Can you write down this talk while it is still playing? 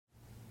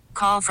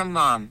call from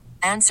mom.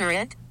 Answer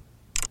it.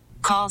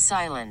 Call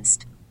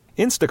silenced.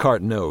 Instacart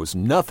knows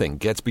nothing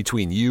gets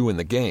between you and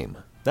the game.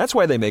 That's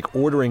why they make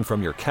ordering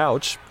from your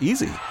couch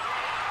easy.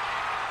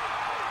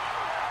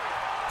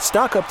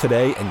 Stock up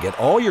today and get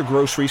all your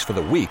groceries for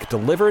the week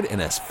delivered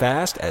in as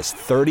fast as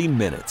 30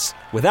 minutes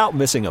without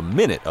missing a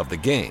minute of the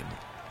game.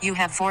 You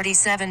have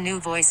 47 new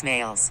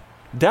voicemails.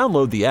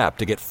 Download the app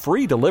to get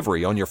free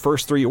delivery on your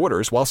first 3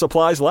 orders while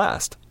supplies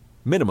last.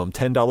 Minimum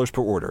 $10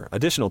 per order.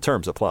 Additional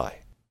terms apply.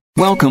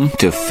 Welcome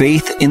to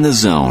Faith in the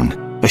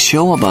Zone, a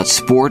show about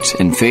sports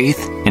and faith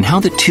and how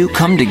the two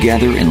come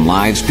together in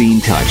lives being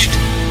touched.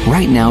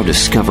 Right now,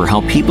 discover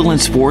how people in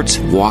sports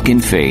walk in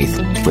faith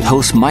with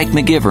host Mike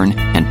McGivern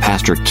and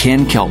Pastor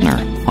Ken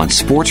Keltner on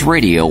Sports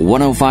Radio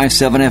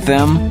 105.7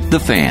 FM, The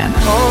Fan.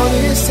 All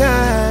this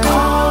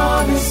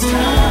time,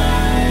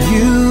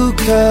 you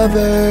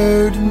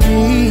covered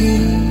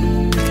me.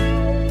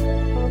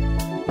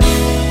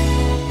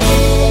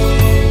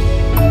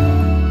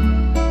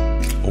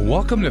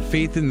 Welcome to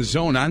Faith in the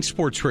Zone on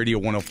Sports Radio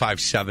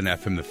 105.7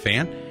 FM, The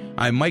Fan.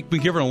 I'm Mike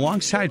McGivern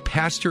alongside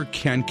Pastor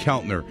Ken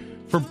Keltner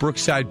from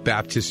Brookside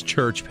Baptist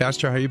Church.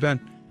 Pastor, how you been?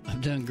 I'm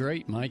doing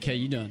great, Mike. How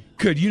you doing?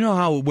 Good. You know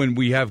how when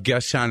we have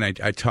guests on, I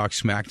talk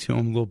smack to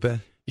them a little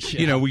bit? Yeah.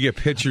 You know, we get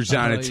pitchers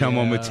on and tell them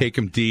I'm going to take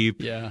them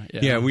deep. Yeah.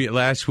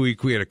 Last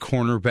week we had a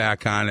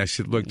cornerback on. I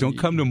said, look, don't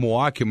come to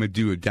Milwaukee. I'm going to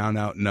do a down,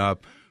 out, and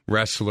up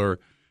wrestler.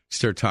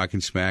 Start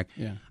talking smack.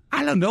 Yeah.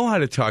 I don't know how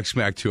to talk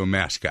smack to a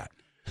mascot.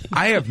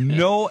 I've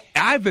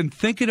been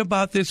thinking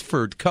about this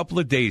for a couple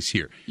of days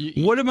here.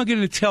 What am I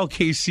going to tell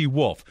KC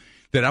Wolf?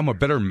 That I'm a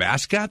better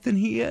mascot than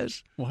he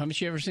is? Well,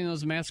 haven't you ever seen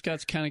those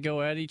mascots kind of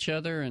go at each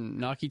other and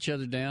knock each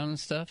other down and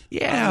stuff?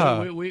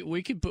 Yeah,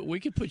 we could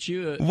put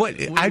you.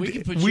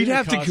 We'd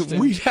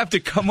have to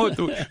come up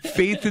with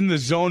Faith in the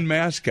Zone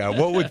mascot.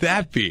 What would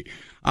that be?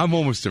 I'm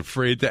almost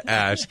afraid to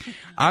ask.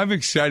 I'm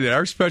excited.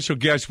 Our special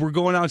guest. We're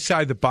going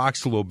outside the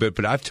box a little bit,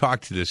 but I've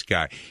talked to this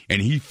guy,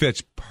 and he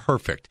fits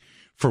perfect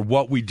for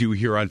what we do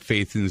here on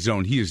Faith in the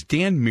Zone. He is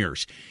Dan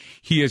Mears.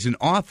 He is an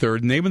author.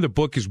 The name of the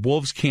book is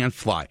Wolves Can't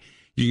Fly.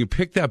 You can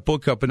pick that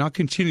book up, and I'll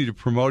continue to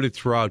promote it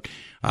throughout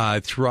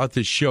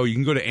this show. You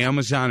can go to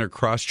Amazon or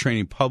Cross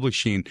Training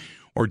Publishing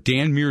or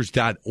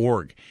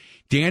danmears.org.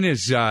 Dan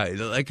is,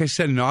 like I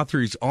said, an author.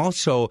 He's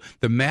also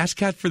the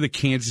mascot for the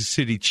Kansas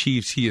City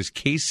Chiefs. He is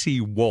KC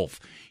Wolf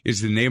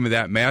is the name of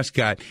that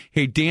mascot.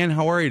 Hey, Dan,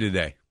 how are you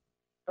today?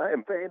 I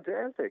am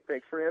fantastic.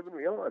 Thanks for having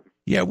me on.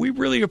 Yeah, we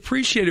really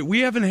appreciate it. We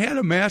haven't had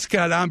a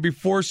mascot on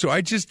before, so I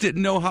just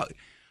didn't know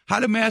how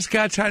do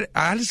mascots, how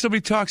does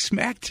somebody talk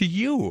smack to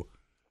you?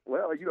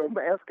 Well,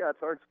 mascots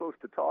aren't supposed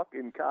to talk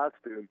in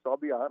costumes. I'll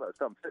be honest.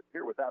 I'm sitting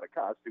here without a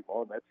costume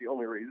on. That's the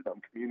only reason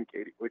I'm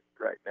communicating with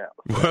you right now.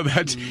 Well,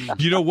 that's,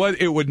 you know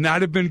what? It would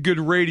not have been good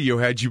radio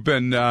had you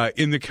been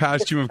in the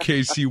costume of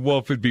KC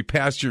Wolf. It'd be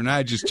Pastor and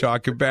I just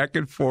talking back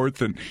and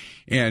forth, and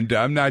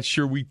I'm not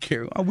sure we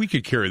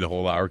could carry the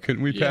whole hour,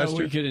 couldn't we, Pastor?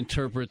 Yeah, we could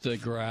interpret the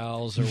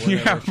growls or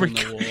whatever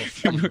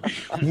from the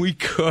wolf. We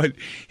could.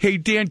 Hey,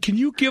 Dan, can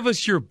you give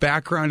us your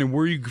background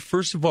and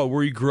first of all,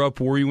 where you grew up,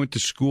 where you went to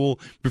school,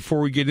 before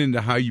we get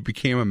into how you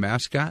became a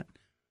mascot?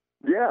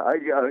 Yeah, I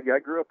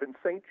grew up in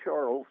St.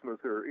 Charles,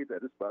 Missouri.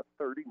 That is about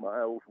 30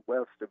 miles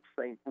west of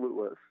St.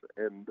 Louis,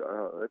 and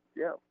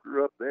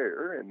grew up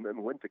there, and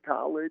then went to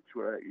college.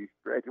 When I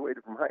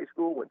graduated from high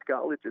school, went to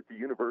college at the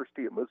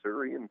University of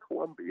Missouri in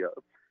Columbia,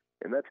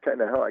 and that's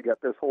kind of how I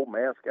got this whole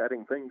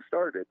mascotting thing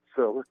started.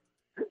 So,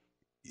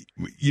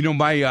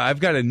 I've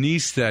got a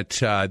niece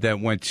that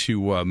went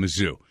to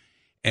Mizzou,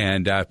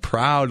 and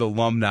proud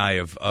alumni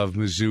of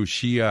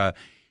Mizzou.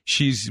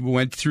 She's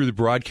went through the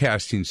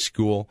broadcasting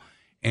school,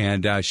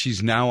 and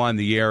she's now on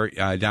the air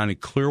down in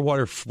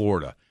Clearwater,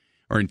 Florida,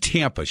 or in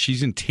Tampa.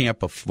 She's in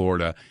Tampa,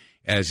 Florida,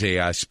 as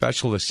a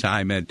special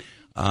assignment,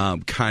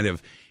 kind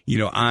of,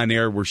 on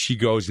air where she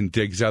goes and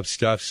digs up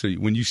stuff. So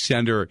when you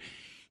send her,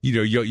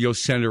 you'll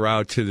send her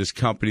out to this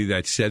company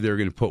that said they were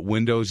going to put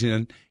windows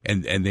in,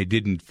 and they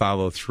didn't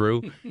follow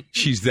through.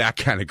 She's that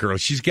kind of girl.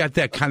 She's got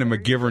that kind of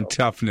McGivern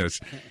toughness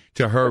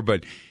to her,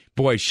 but.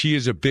 Boy, she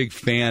is a big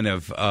fan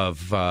of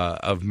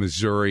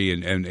Missouri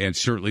and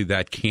certainly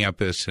that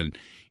campus, and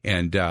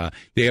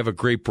they have a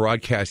great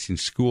broadcasting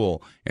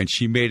school, and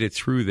she made it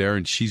through there,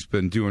 and she's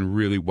been doing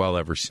really well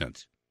ever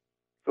since.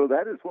 So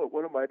that is what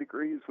one of my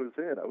degrees was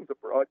in. I was a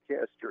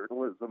broadcast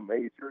journalism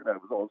major, and I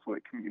was also a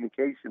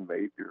communication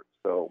major.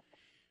 So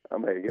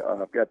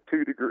I've got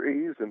 2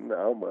 degrees, and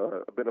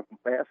I've been a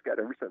mascot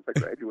ever since I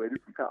graduated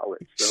from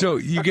college. So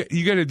you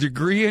got a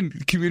degree in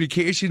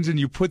communications, and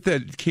you put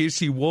that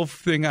KC Wolf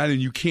thing on,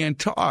 and you can't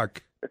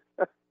talk.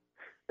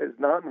 It's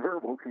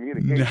nonverbal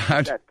communication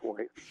at that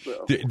point.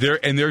 So.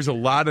 There's a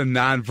lot of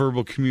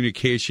nonverbal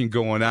communication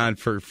going on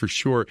for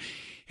sure.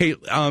 Hey,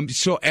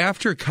 so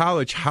after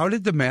college, how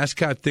did the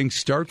mascot thing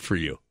start for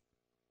you?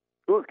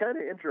 Well, it's kind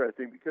of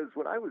interesting because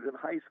when I was in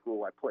high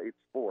school, I played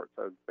sports.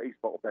 I was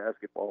baseball,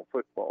 basketball,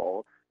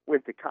 football.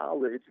 Went to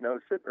college, and I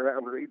was sitting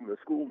around reading the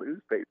school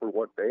newspaper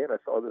one day, and I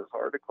saw this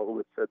article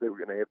that said they were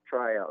going to have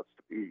tryouts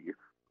to be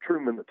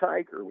Truman the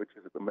Tiger, which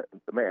is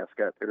the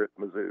mascot there at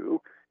Mizzou.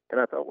 And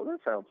I thought, well,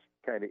 that sounds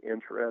kind of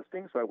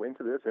interesting. So I went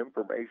to this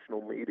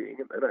informational meeting,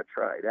 and then I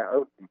tried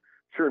out. And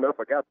sure enough,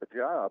 I got the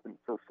job. And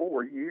for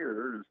 4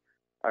 years,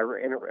 I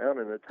ran around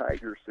in a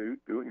Tiger suit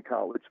doing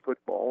college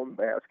football and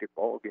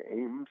basketball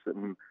games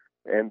and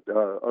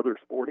other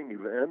sporting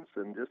events,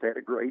 and just had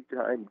a great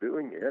time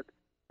doing it.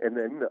 And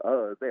then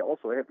they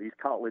also have these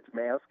college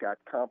mascot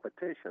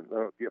competitions. I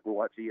don't know if you ever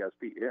watch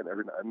ESPN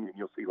every now and then,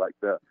 you'll see like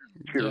the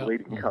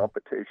cheerleading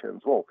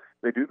competitions. Well,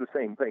 they do the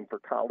same thing for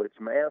college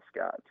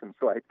mascots. And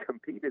so I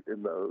competed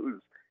in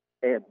those.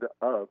 And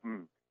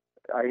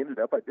I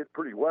did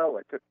pretty well.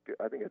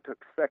 I think I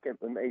took second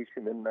in the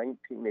nation in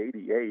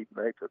 1988, and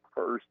I took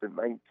first in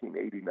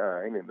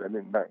 1989. And then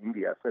in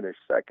 90, I finished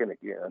second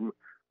again.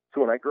 So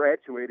when I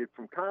graduated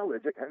from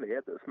college, I kind of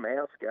had this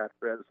mascot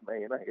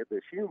resume, and I had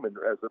this human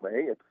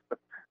resume. And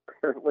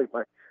apparently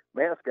my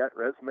mascot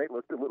resume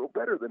looked a little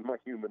better than my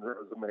human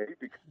resume,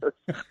 because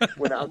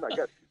when I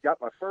got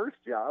my first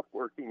job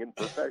working in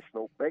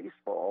professional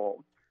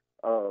baseball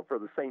for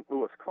the St.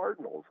 Louis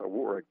Cardinals, I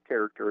wore a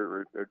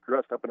character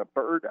dressed up in a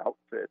bird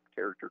outfit,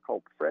 character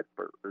called Fred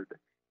Bird.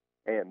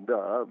 And,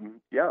 I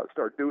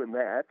started doing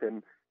that.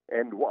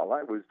 And while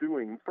I was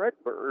doing Fred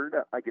Bird,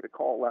 I get a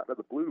call out of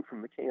the blue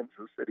from the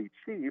Kansas City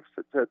Chiefs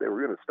that said they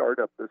were going to start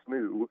up this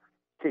new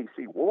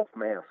KC Wolf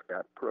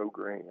mascot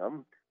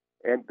program.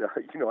 And,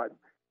 I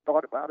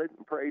thought about it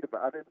and prayed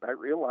about it, and I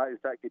realized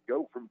I could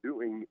go from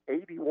doing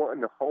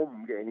 81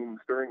 home games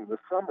during the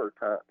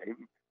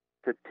summertime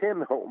to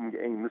 10 home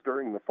games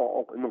during the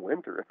fall and the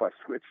winter if I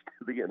switched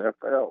to the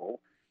NFL.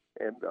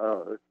 And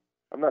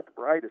I'm not the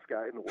brightest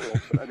guy in the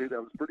world, but I knew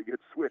that was a pretty good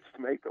switch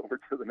to make over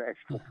to the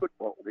National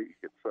Football League.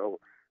 And so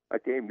I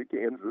came to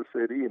Kansas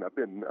City, and I've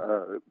been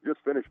just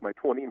finished my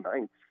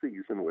 29th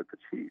season with the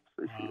Chiefs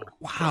this year.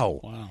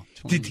 Wow.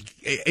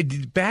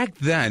 Did back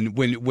then,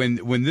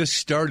 when this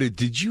started,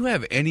 did you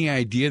have any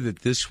idea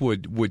that this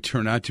would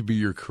turn out to be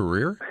your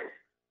career?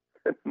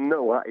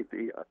 No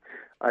idea.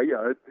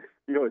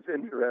 It's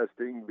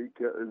interesting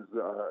because,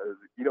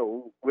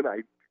 when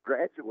I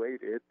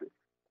graduated,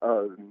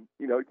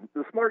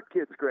 the smart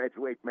kids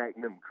graduate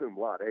magna cum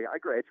laude. I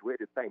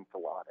graduated thanks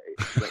laude.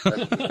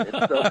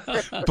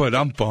 But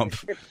I'm bummed.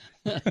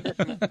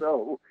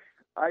 So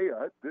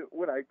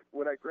when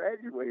I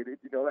graduated,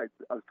 I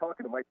was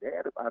talking to my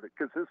dad about it,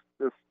 because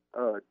this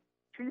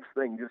Chiefs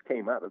thing just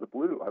came out of the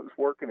blue. I was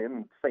working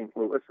in St.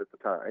 Louis at the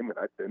time, and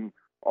I'd been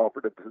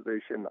offered a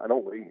position not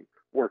only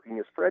working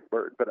as Fred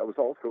Bird, but I was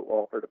also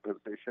offered a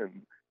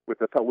position with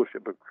the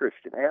Fellowship of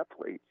Christian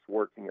Athletes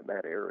working in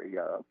that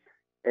area.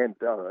 And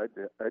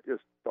I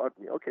just thought,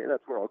 okay,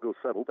 that's where I'll go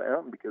settle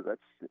down, because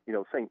that's,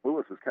 St.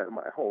 Louis is kind of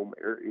my home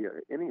area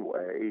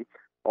anyway.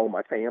 All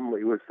my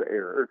family was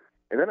there.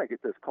 And then I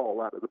get this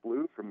call out of the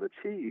blue from the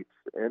Chiefs,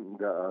 and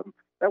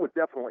that was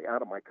definitely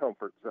out of my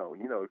comfort zone.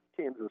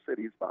 Kansas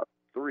City's about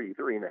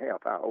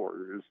 3.5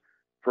 hours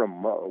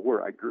from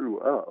where I grew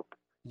up.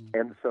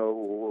 And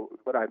so,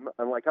 but I'm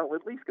like, I'll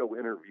at least go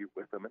interview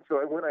with them. And so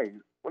when I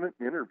went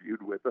and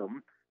interviewed with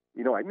them,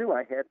 I knew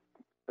I had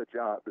the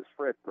job as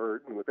Fred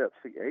Bird with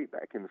FCA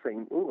back in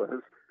St.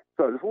 Louis.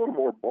 So I was a little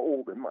more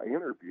bold in my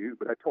interview,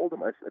 but I told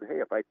them, I said,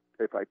 hey, if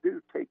I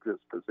do take this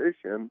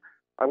position,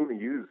 I want to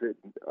use it.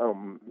 I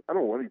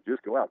don't want to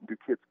just go out and do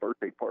kids'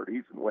 birthday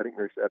parties and wedding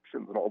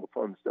receptions and all the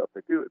fun stuff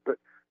they do it, but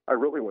I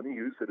really want to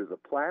use it as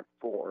a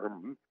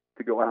platform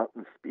to go out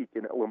and speak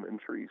in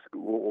elementary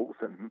schools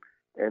and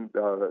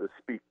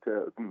speak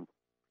to,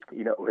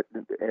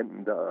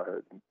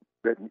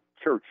 and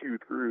church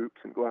youth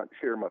groups, and go out and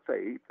share my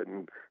faith,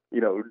 and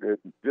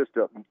just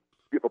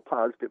give a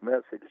positive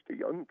message to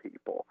young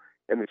people.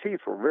 And the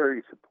Chiefs were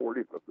very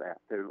supportive of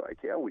that. They're like,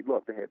 yeah, we'd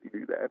love to have you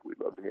do that.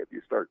 We'd love to have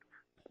you start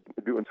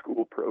doing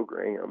school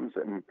programs.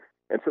 And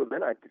so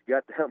then I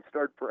got down and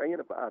started praying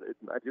about it,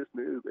 and I just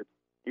knew that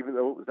even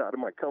though it was out of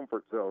my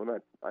comfort zone,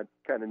 I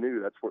kind of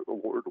knew that's where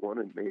the Lord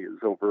wanted me,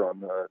 is over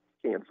on the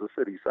Kansas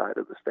City side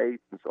of the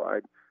state. And so I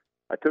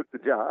took the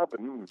job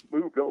and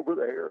moved over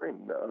there,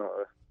 and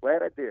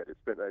glad I did.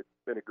 It's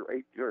been a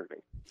great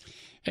journey.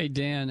 Hey,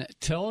 Dan,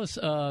 tell us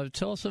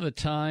of a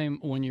time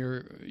when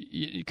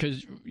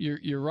because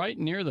you're right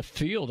near the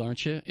field,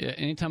 aren't you?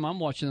 Anytime I'm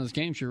watching those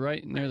games, you're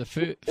right near the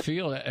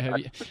field.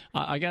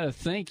 I got to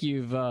think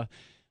you've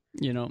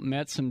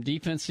met some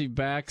defensive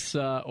backs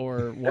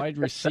or wide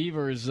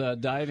receivers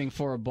diving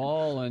for a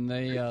ball, and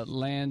they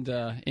land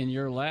in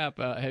your lap.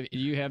 Do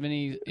you have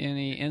any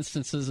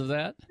instances of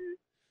that?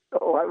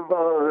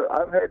 Oh,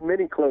 I've had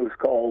many close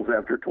calls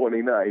after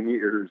 29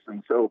 years,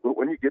 and so. But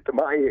when you get to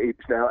my age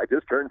now, I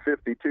just turned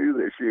 52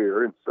 this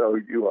year, and so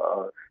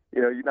you're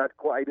not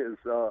quite as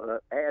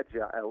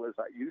agile as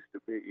I used to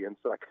be, and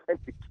so I kind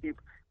of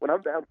keep, when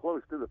I'm down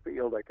close to the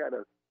field, I kind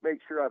of make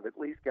sure I've at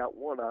least got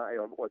one eye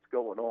on what's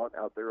going on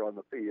out there on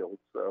the field.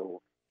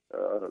 So,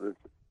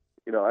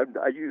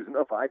 I use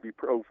enough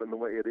ibuprofen the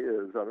way it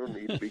is. I don't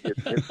need to be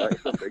getting hit by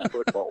some big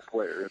football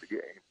player at a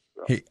game.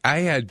 So. Hey, I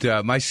had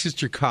my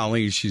sister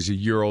Colleen. She's a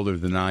year older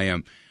than I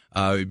am.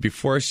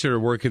 Before I started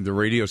working at the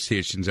radio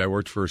stations, I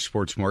worked for a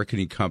sports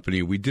marketing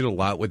company. We did a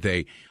lot with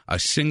a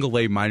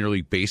single-A minor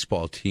league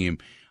baseball team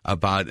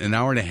about an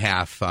hour and a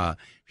half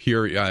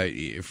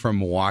here from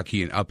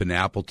Milwaukee and up in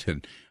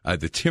Appleton,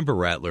 the Timber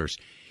Rattlers.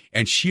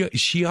 And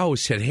she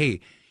always said, hey,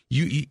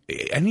 you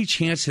any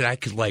chance that I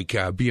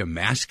could be a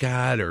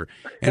mascot?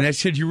 And I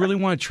said, you really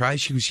want to try?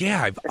 She goes,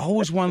 yeah, I've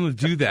always wanted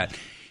to do that.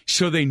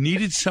 So they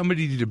needed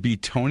somebody to be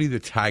Tony the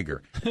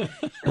Tiger,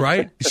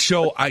 right?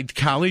 So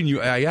Colleen,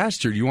 I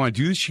asked her, do you want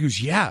to do this? She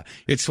goes, yeah.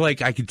 It's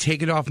like I could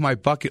take it off my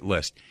bucket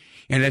list.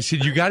 And I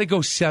said, you got to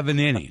go 7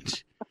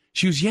 innings.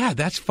 She goes, yeah,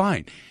 that's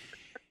fine.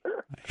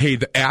 Hey,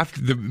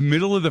 after the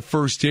middle of the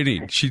first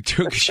inning, she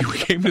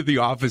came to the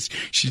office,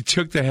 she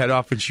took the head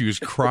off and she was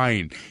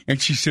crying.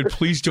 And she said,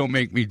 please don't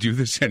make me do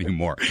this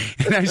anymore.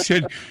 And I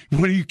said,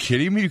 what, are you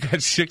kidding me? You got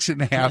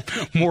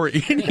 6.5 more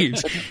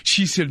innings.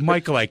 She said,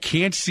 Michael, I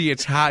can't see,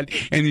 it's hot.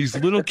 And these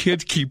little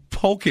kids keep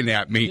poking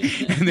at me.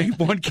 And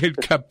one kid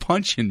kept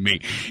punching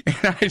me.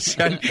 And I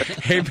said,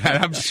 hey,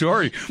 man, I'm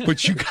sorry,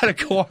 but you got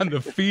to go on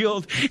the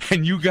field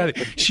and you got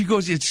to. She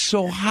goes, it's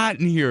so hot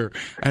in here.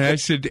 And I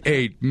said,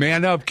 hey,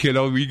 man up,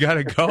 kiddo. We got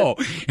to go.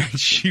 And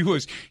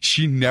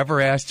she never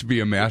asked to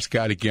be a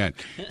mascot again.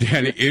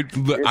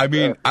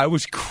 And I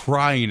was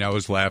crying. I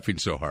was laughing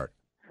so hard.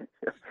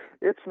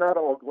 It's not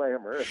all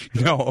glamorous.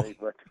 No.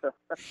 But,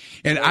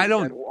 and I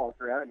don't. You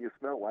walk around, you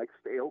smell like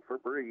stale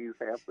Febreze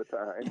half the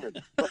time.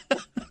 And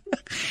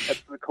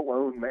that's the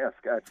cologne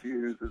mascot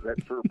uses, that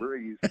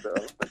Febreze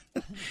stuff.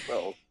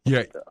 So,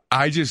 yeah,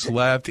 I just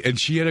left, and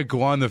she had to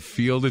go on the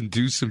field and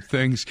do some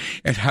things,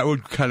 and I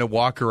would kind of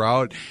walk her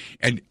out,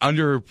 and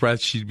under her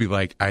breath, she'd be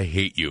like, I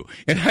hate you.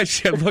 And I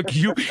said, look,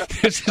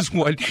 this is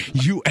what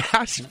you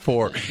asked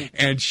for.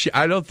 And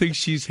I don't think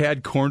she's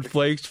had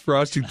cornflakes,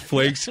 Frosted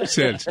Flakes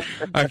since.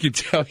 I can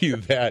tell you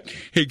that.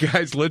 Hey,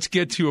 guys, let's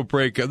get to a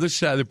break. Other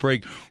side of the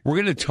break, we're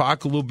going to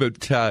talk a little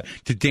bit to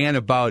Dan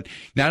about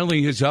not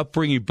only his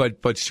upbringing,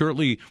 but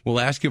certainly we'll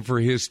ask him for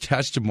his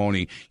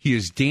testimony. He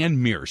is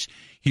Dan Mears.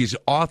 He's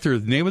author.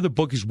 The name of the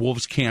book is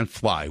Wolves Can't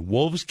Fly.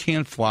 Wolves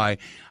Can't Fly.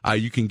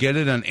 You can get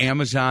it on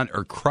Amazon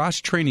or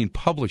Cross Training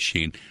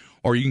Publishing,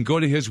 or you can go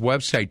to his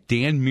website,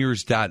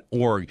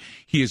 danmears.org.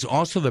 He is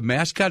also the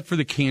mascot for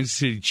the Kansas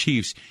City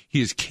Chiefs. He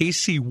is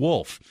KC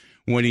Wolf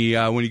when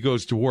he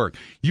goes to work.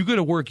 You go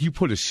to work, you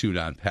put a suit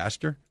on,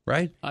 Pastor,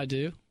 right? I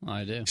do.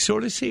 So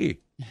does he.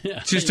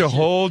 Yeah, just a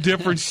whole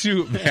different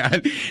suit,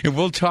 man. And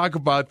we'll talk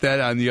about that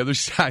on the other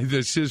side.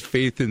 This is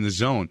Faith in the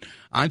Zone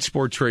on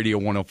Sports Radio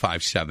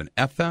 105.7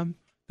 FM,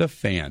 The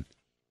Fan.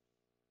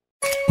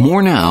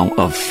 More now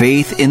of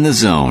Faith in the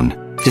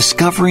Zone,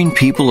 discovering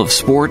people of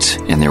sports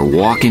and their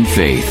walk in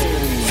faith.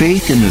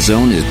 Faith in the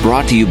Zone is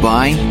brought to you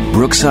by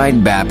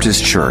Brookside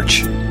Baptist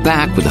Church.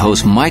 Back with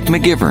host Mike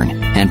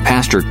McGivern and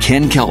Pastor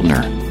Ken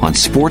Keltner on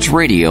Sports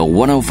Radio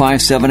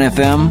 105.7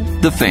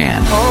 FM, The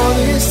Fan. All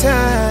this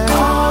time,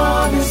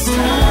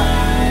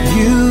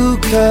 you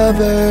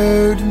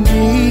covered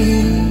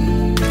me.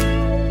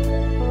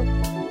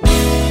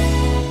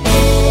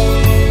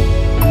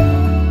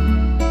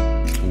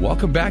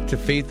 Welcome back to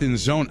Faith in the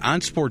Zone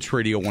on Sports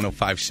Radio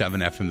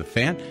 105.7 FM, The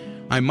Fan.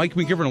 I'm Mike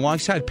McGivern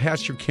alongside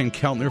Pastor Ken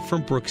Keltner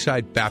from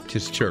Brookside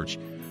Baptist Church.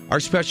 Our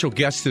special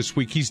guest this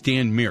week, he's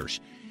Dan Mears.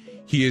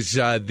 He is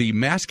the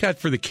mascot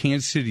for the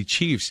Kansas City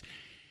Chiefs.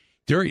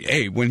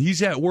 When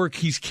he's at work,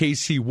 he's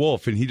KC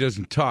Wolf, and he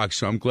doesn't talk,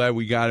 so I'm glad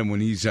we got him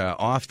when he's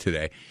off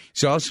today.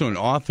 He's also an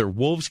author,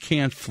 Wolves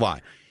Can't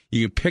Fly.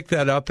 You can pick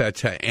that up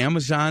at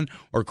Amazon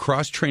or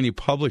Cross Training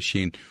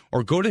Publishing,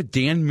 or go to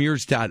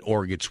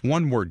danmears.org. It's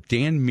one word,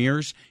 Dan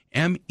Mears,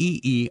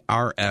 MEERS.org.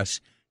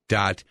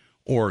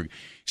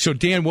 So,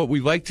 Dan, what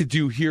we like to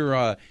do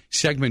here,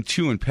 segment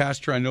 2, and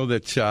Pastor, I know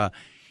that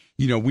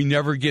we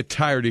never get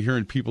tired of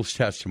hearing people's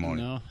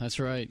testimony. No, that's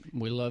right.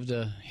 We love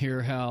to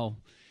hear how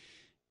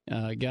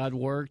God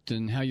worked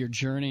and how your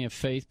journey of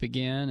faith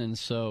began. And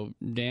so,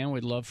 Dan,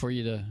 we'd love for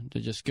you to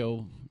just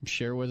go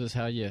share with us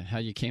how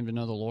you came to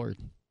know the Lord.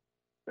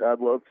 I'd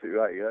love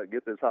to. I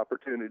get this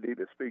opportunity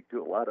to speak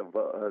to a lot of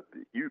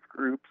youth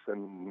groups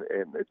and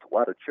it's a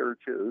lot of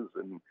churches,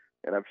 and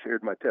I've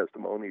shared my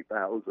testimony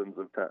thousands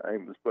of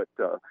times. But,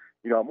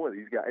 I'm one of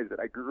these guys that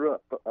I grew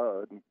up,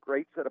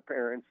 great set of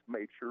parents,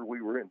 made sure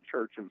we were in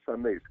church and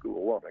Sunday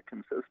school on a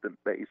consistent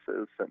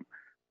basis. And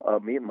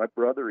me and my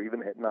brother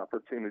even had an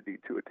opportunity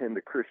to attend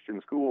a Christian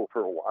school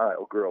for a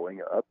while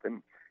growing up.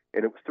 And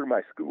it was through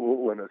my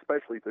school and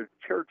especially the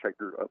church I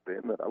grew up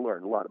in that I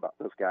learned a lot about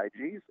this guy,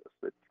 Jesus,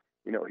 that,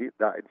 he had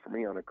died for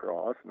me on a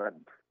cross, and I'd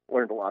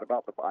learned a lot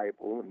about the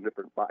Bible and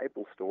different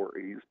Bible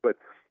stories. But,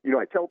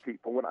 I tell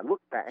people when I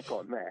look back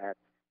on that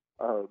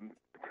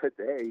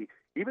today,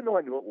 even though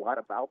I knew a lot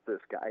about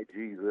this guy,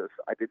 Jesus,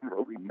 I didn't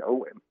really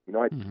know him.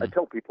 I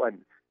tell people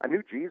I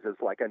knew Jesus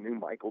like I knew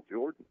Michael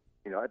Jordan.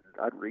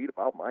 I'd read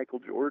about Michael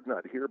Jordan.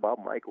 I'd hear about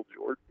Michael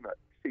Jordan. I'd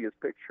see his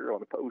picture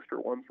on a poster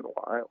once in a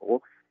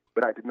while.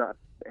 but I did not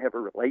have a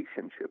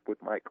relationship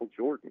with Michael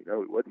Jordan. You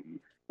know, he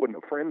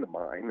wasn't a friend of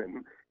mine.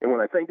 And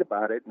when I think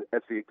about it,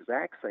 that's the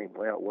exact same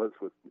way I was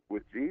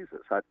with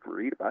Jesus. I'd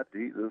read about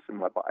Jesus in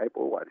my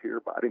Bible. I'd hear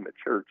about him at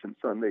church and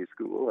Sunday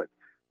school. I'd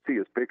see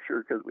his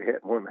picture because we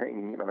had one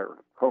hanging in our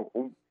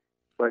home.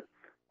 But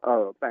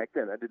back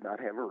then, I did not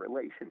have a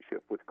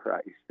relationship with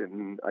Christ.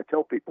 And I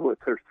tell people that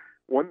there's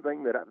one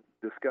thing that I've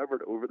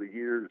discovered over the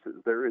years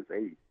is there is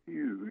a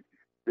huge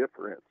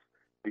difference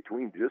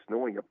between just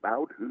knowing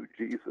about who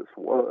Jesus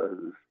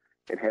was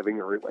and having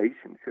a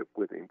relationship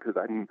with him, because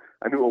I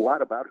knew a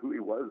lot about who he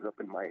was up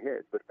in my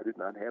head, but I did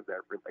not have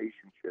that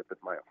relationship in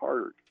my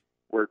heart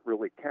where it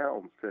really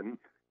counts.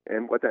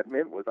 And what that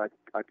meant was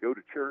I'd go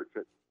to church,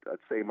 I'd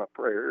say my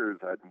prayers,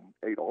 I'd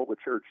ate all the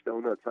church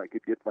donuts I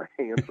could get my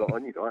hands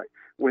on. You know, I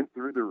went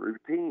through the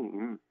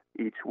routine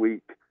each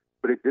week,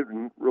 but it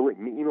didn't really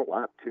mean a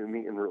lot to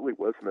me and really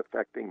wasn't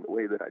affecting the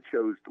way that I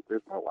chose to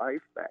live my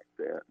life back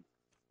then.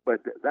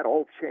 But that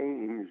all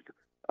changed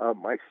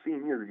my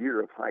senior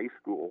year of high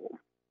school.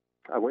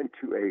 I went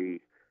to a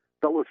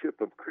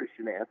Fellowship of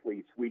Christian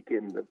Athletes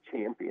Weekend of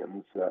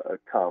Champions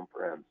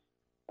conference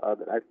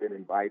that I've been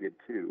invited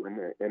to.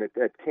 And at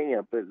that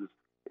camp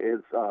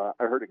I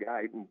heard a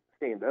guy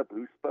stand up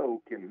who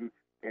spoke, and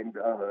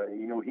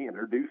you know, he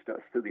introduced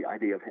us to the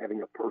idea of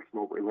having a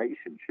personal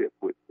relationship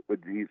with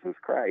Jesus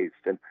Christ.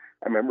 And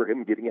I remember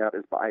him getting out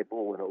his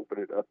Bible and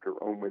opening it up to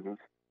Romans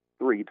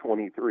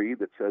 3:23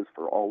 that says,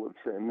 "For all have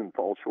sinned and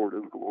fall short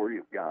of the glory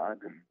of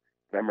God." And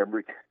I remember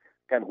he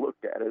kind of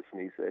looked at us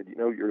and he said, "You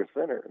know, you're a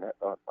sinner." And I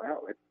thought,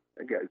 wow,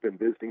 that guy's been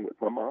visiting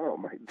with my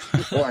mom.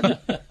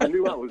 I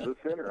knew I was a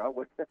sinner. I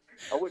wasn't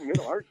going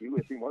to argue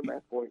with him on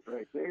that point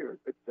right there.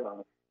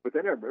 But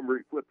then I remember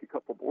he flipped a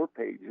couple more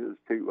pages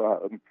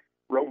to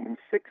Romans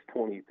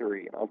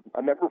 6:23, and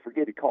I'll never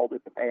forget. He called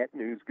it the bad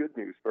news, good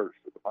news verse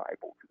of the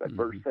Bible, because that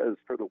verse says,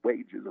 "For the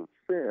wages of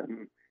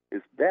sin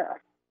is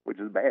death," which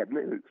is bad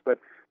news, but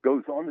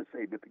goes on to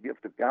say that the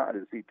gift of God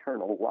is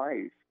eternal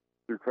life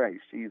through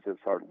Christ Jesus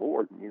our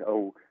Lord. And,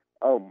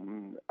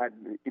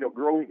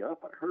 growing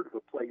up, I heard of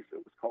a place that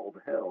was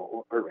called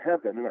hell or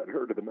heaven, and I'd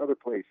heard of another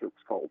place that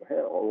was called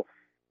hell.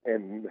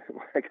 And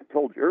like I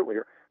told you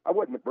earlier, I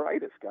wasn't the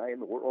brightest guy in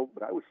the world,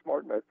 but I was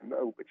smart enough to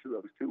know which of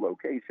those two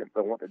locations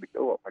I wanted to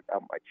go if I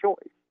got my choice.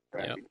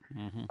 Right? Yep.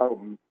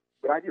 Mm-hmm.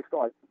 But I just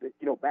thought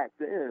that, back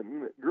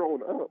then,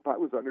 growing up, I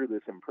was under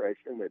this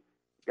impression that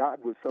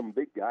God was some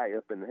big guy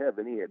up in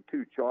heaven. He had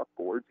two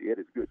chalkboards. He had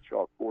his good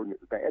chalkboard and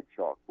his bad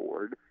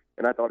chalkboard.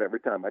 And I thought every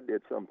time I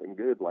did something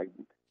good, like,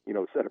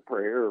 said a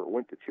prayer or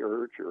went to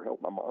church or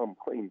helped my mom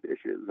clean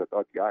dishes, I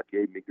thought God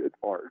gave me good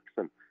marks.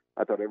 And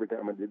I thought every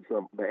time I did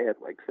something bad,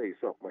 like say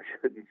something I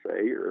shouldn't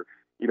say or,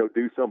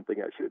 do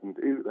something I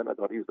shouldn't do, then I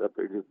thought he was up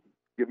there just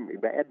giving me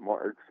bad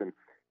marks.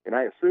 And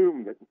I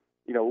assumed that,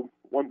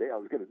 one day I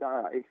was going to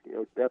die.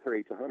 Death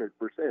rate's 100%.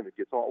 It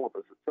gets all of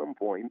us at some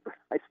point.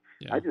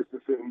 I just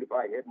assumed if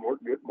I had more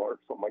good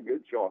marks on my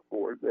good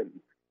chalkboard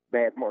than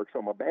bad marks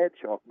on my bad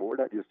chalkboard,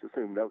 I just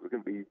assumed that was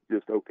going to be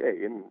just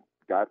okay. And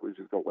God was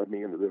just going to let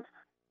me into this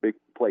big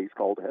place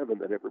called heaven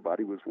that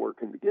everybody was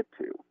working to get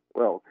to.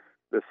 Well,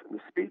 the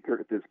speaker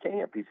at this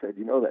camp, he said,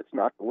 that's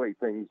not the way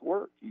things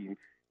work. He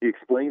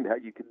explained how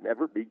you could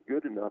never be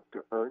good enough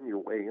to earn your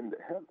way into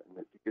heaven,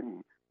 that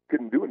you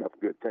couldn't do enough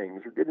good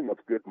things or get enough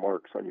good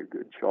marks on your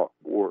good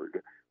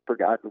chalkboard for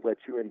God to let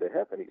you into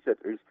heaven. He said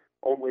there's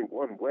only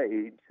one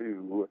way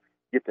to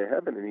get to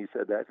heaven, and he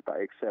said that's by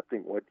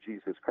accepting what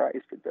Jesus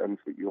Christ had done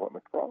for you on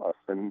the cross.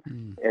 And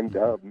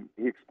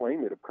he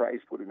explained that if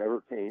Christ would have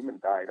never came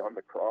and died on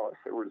the cross,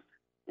 there was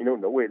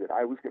no way that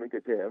I was going to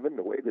get to heaven,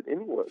 no way that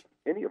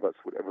any of us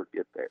would ever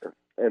get there.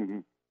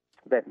 And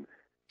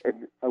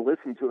I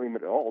listened to him,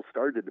 and it all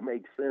started to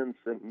make sense.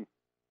 And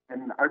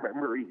I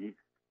remember he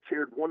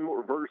shared one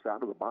more verse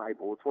out of the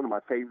Bible. It's one of my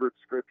favorite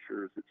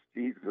scriptures. It's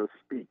Jesus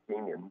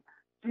speaking, and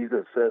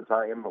Jesus says,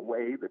 "I am the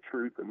way, the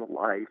truth, and the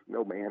life.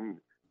 No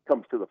man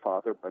comes to the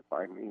Father but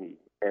by me."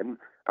 And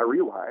I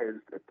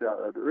realized that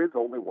there is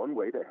only one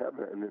way to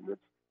heaven, and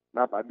it's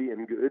not by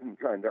being good and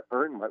trying to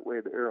earn my way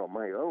there on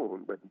my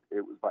own, but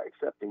it was by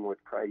accepting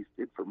what Christ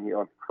did for me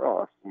on the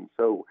cross. And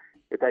so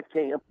at that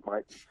camp,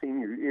 my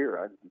senior year,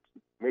 I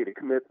made a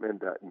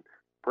commitment. I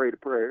prayed a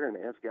prayer and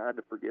asked God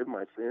to forgive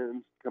my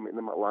sins, come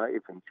into my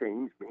life and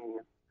change me,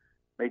 and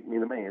make me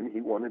the man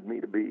he wanted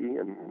me to be.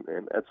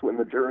 And that's when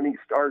the journey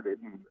started.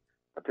 And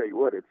I'll tell you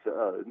what, it's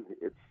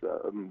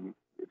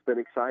been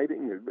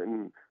exciting. There's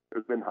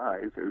been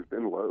highs, there's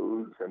been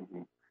lows,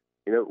 and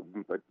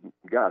but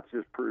God's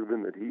just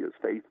proven that he is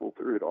faithful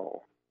through it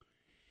all.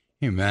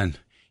 Amen.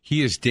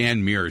 He is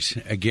Dan Mears.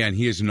 Again,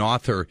 he is an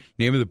author.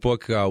 Name of the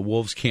book,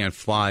 Wolves Can't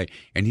Fly,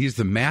 and he's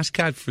the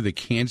mascot for the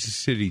Kansas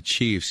City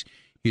Chiefs.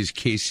 He's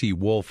KC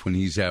Wolf when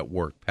he's at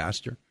work.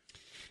 Pastor?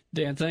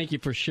 Dan, thank you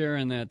for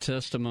sharing that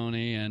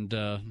testimony, and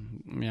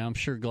I'm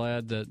sure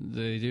glad that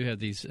they do have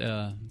these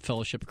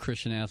Fellowship of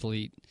Christian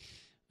Athlete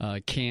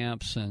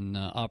camps and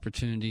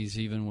opportunities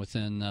even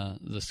within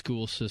the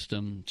school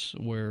systems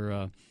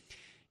where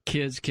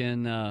kids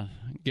can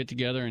get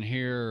together and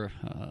hear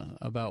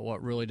about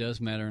what really does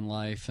matter in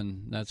life,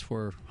 and that's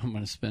where I'm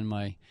going to spend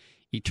my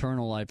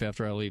eternal life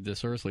after I leave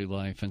this earthly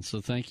life. And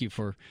so thank you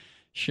for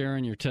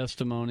sharing your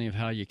testimony of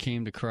how you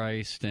came to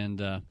Christ. And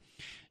do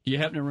you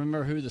happen to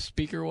remember who the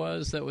speaker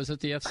was that was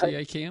at the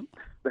FCA camp?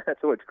 That's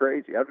what's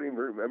crazy. I don't even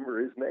remember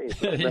his name.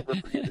 I'll never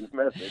forget his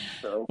message.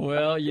 So.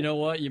 Well, you know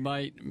what? You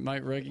might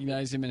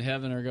recognize him in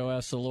heaven, or go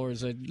ask the Lord,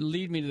 say,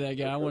 lead me to that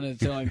guy. I want to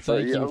tell him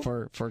thank you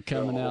for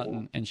coming out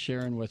and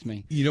sharing with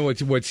me. You know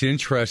what's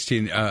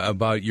interesting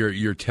about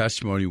your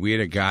testimony? We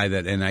had a guy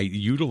that, and I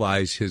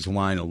utilize his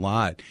line a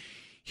lot.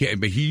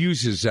 But he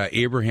uses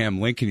Abraham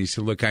Lincoln. He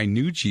said, look, I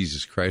knew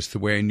Jesus Christ the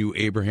way I knew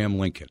Abraham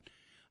Lincoln.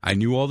 I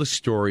knew all the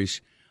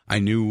stories. I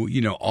knew,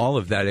 all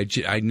of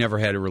that. I never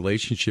had a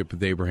relationship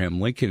with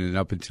Abraham Lincoln, and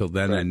up until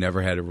then, I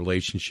never had a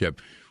relationship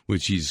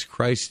with Jesus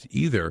Christ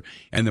either.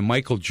 And the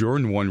Michael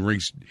Jordan one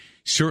rings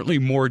certainly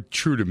more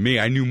true to me.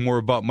 I knew more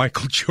about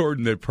Michael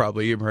Jordan than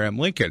probably Abraham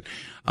Lincoln.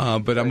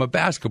 But I'm a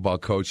basketball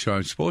coach, so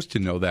I'm supposed to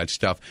know that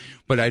stuff.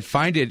 But I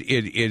find it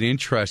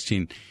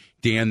interesting,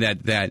 Dan,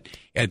 that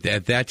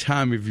at that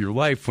time of your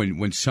life,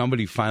 when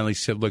somebody finally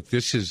said, look,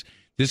 this is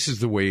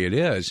the way it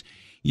is.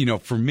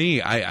 For me,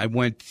 I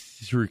went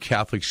through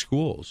Catholic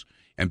schools,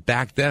 and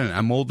back then,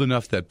 I'm old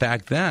enough that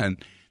back then,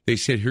 they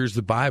said, here's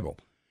the Bible.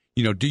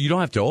 You don't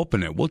have to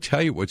open it. We'll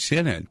tell you what's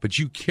in it, but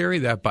you carry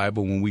that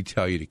Bible when we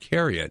tell you to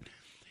carry it.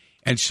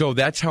 And so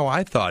that's how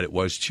I thought it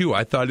was, too.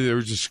 I thought there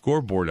was a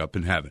scoreboard up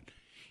in heaven.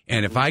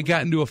 And if I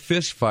got into a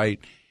fist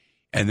fight,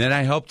 and then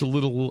I helped a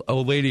little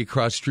old lady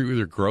across the street with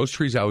her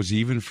groceries, I was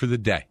even for the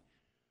day.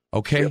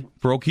 Okay? Yep.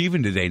 Broke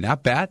even today.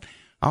 Not bad.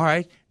 All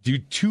right. Do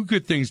 2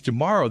 good things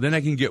tomorrow, then I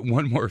can get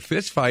one more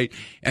fist fight,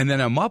 and then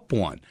I'm up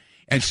one.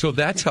 And so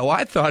that's how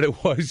I thought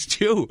it was,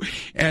 too.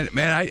 And,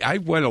 man, I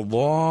went a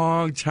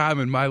long time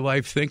in my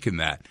life thinking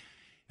that.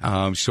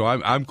 So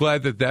I'm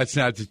glad that that's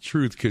not the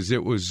truth, because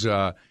it was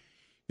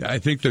I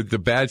think that the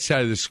bad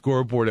side of the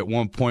scoreboard at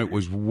one point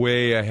was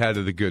way ahead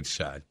of the good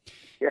side.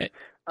 Yeah.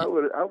 I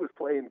was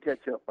playing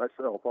catch up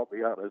myself. I'll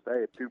be honest. I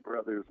had 2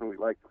 brothers, and we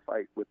liked to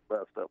fight with the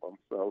best of them.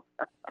 So,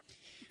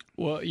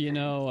 well,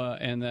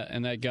 and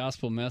that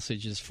gospel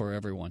message is for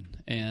everyone.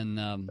 And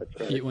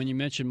right. When you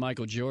mentioned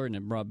Michael Jordan,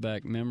 it brought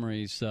back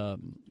memories.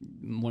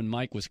 When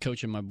Mike was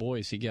coaching my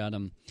boys, he got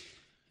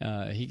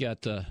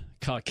the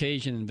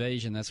Caucasian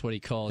invasion. That's what he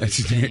called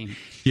his team.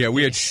 Yeah,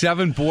 we had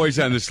 7 boys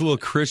on this little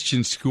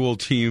Christian school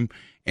team.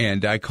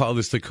 And I call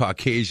this the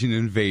Caucasian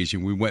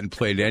invasion. We went and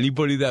played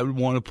anybody that would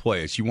want to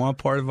play us. You want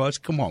part of us?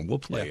 Come on, we'll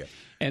play it.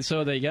 And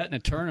so they got in a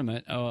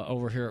tournament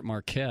over here at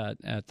Marquette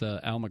at the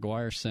Al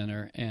McGuire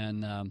Center,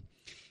 and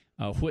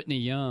Whitney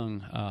Young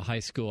High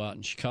School out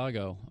in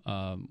Chicago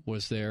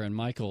was there, and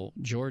Michael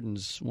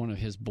Jordan's one of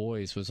his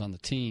boys was on the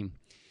team.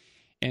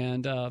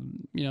 And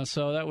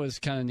so that was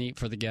kind of neat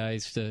for the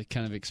guys to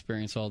kind of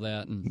experience all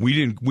that. And we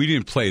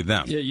didn't play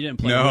them. Yeah, you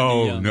didn't play.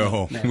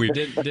 No.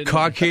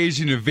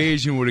 Caucasian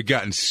invasion would have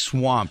gotten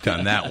swamped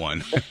on that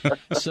one.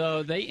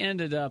 So they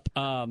ended up.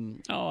 I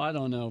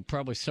don't know.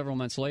 Probably several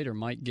months later,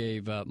 Mike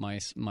gave my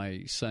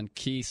son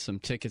Keith some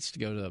tickets to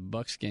go to a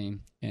Bucks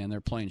game, and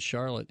they're playing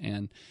Charlotte.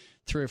 And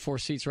 3 or 4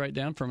 seats right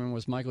down from him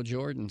was Michael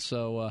Jordan.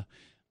 So.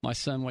 My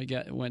son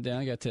went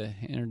down, got to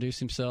introduce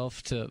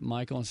himself to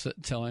Michael and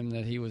tell him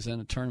that he was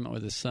in a tournament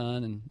with his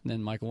son, and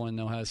then Michael wanted to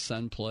know how his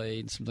son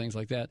played and some things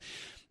like that.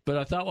 But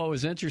I thought what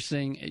was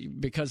interesting,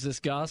 because this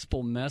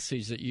gospel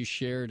message that you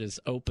shared is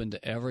open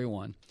to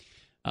everyone.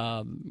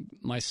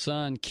 My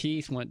son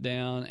Keith went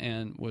down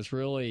and was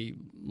really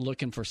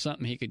looking for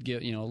something he could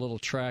give, a little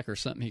track or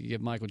something he could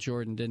give Michael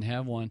Jordan, didn't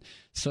have one.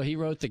 So he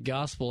wrote the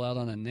gospel out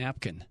on a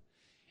napkin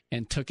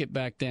and took it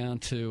back down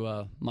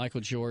to Michael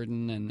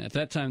Jordan. And at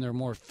that time, there were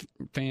more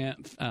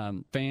fans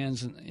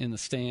in the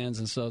stands,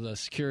 and so the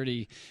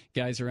security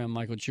guys around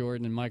Michael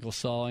Jordan, and Michael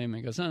saw him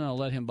and goes, no,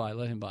 let him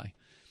by.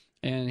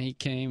 And he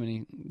came and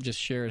he just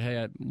shared,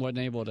 hey, I wasn't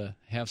able to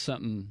have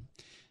something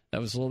that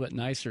was a little bit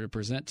nicer to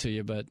present to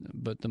you, but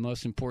the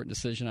most important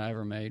decision I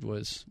ever made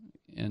was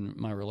in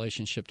my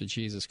relationship to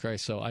Jesus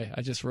Christ. So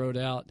I just wrote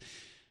out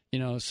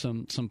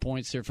some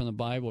points there from the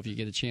Bible if you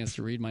get a chance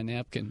to read my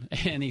napkin.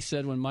 And he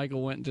said when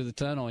Michael went into the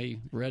tunnel, he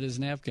read his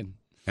napkin.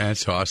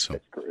 That's awesome.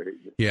 That's great.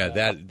 Yeah,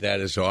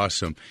 that is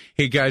awesome.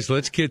 Hey, guys,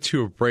 let's get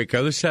to a break.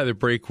 Other side of the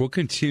break, we'll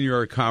continue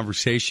our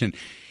conversation.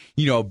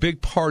 A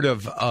big part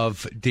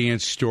of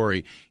Dan's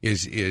story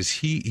is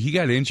he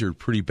got injured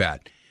pretty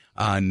bad.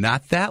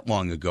 Not that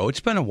long ago. It's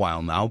been a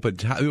while now,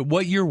 but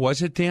what year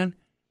was it, Dan?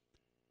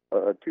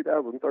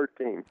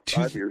 2013,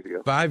 5 years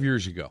ago. 5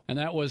 years ago. And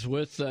that was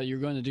with, you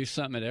were going to do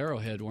something at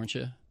Arrowhead, weren't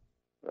you?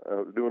 I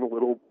was doing a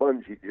little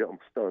bungee jump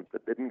stunt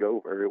that didn't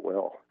go very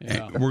well.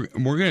 Yeah.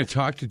 We're going to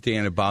talk to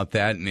Dan about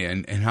that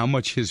and how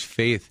much his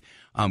faith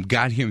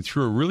got him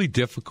through a really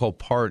difficult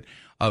part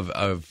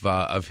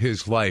of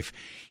his life.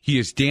 He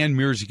is Dan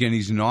Mears again.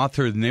 He's an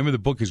author. The name of the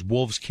book is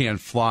Wolves Can't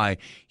Fly.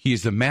 He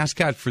is the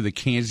mascot for the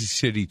Kansas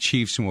City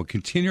Chiefs, and we'll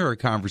continue our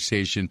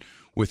conversation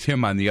with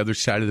him on the other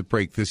side of the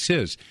break. This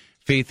is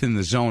Faith in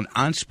the Zone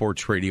on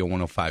Sports Radio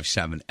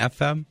 105.7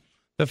 FM,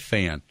 The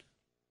Fan.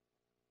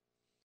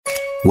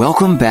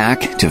 Welcome back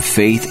to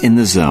Faith in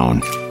the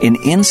Zone, an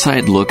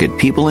inside look at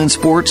people in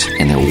sports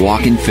and their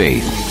walk in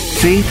faith.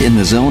 Faith in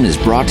the Zone is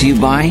brought to you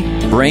by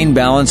Brain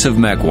Balance of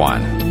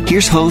Mequon.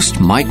 Here's host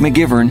Mike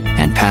McGivern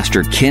and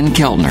Pastor Ken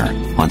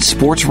Keltner on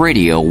Sports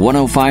Radio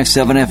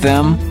 105.7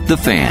 FM, The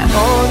Fan.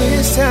 All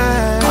this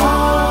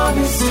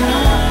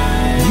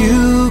time,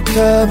 you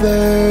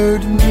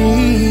covered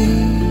me.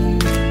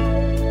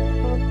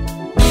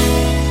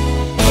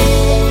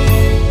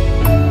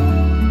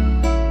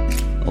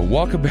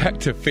 Welcome back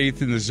to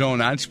Faith in the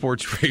Zone on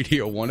Sports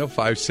Radio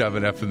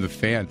 105.7 FM The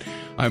Fan.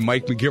 I'm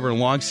Mike McGivern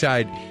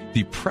alongside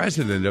the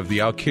president of the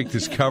Outkick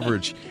This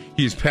coverage.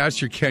 He's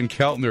Pastor Ken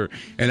Keltner.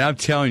 And I'm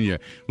telling you,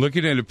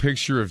 looking at a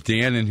picture of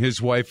Dan and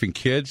his wife and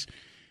kids,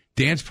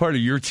 Dan's part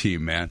of your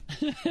team, man.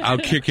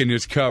 Outkicking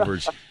his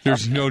coverage.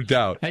 There's no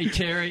doubt. Hey,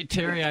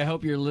 Terry, I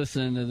hope you're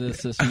listening to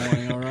this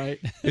morning, all right?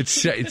 It's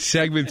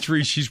segment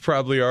 3. She's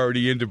probably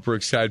already into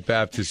Brookside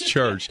Baptist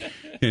Church.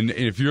 And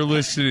if you're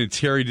listening and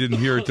Terry didn't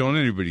hear it, don't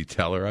anybody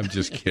tell her. I'm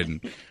just kidding.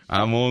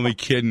 I'm only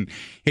kidding.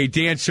 Hey,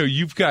 Dan, so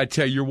you've got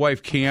your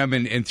wife, Cam,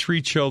 and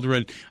 3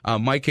 children,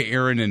 Micah,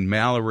 Aaron, and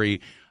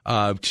Mallory,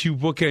 2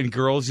 bookend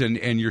girls,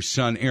 and your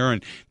son,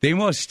 Aaron. They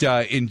must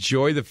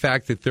enjoy the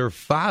fact that their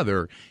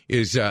father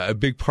is a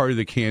big part of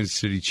the Kansas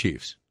City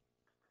Chiefs.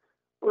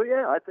 Well,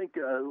 yeah, I think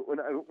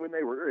when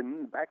they were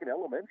back in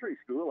elementary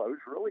school, I was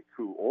really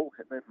cool.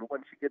 And then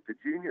once you get to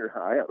junior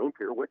high, I don't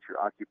care what your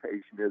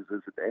occupation is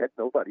as a dad.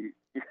 Nobody,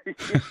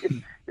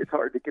 it's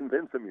hard to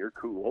convince them you're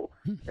cool.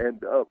 And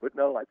but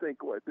no, I think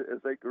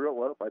as they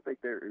grow up, I think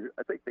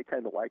they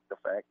kind of like the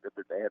fact that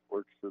their dad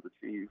works for the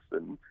Chiefs,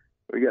 and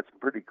we got some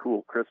pretty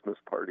cool Christmas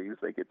parties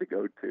they get to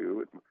go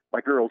to. And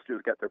my girls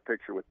just got their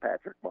picture with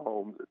Patrick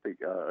Mahomes at the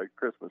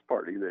Christmas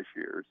party this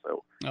year.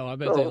 So, I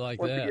bet they like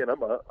once that. Again,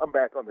 I'm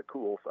back on the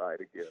cool side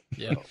again.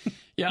 Yeah,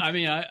 yeah. I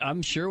mean,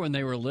 I'm sure when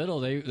they were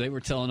little, they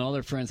were telling all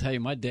their friends, "Hey,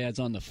 my dad's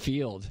on the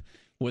field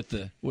with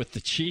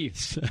the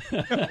Chiefs."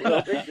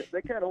 Well,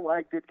 they kind of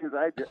liked it because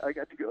I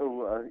got to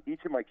go.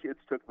 Each of my kids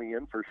took me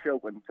in for show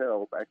and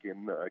tell back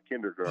in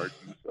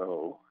kindergarten,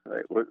 so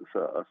it was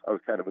I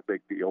was kind of a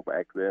big deal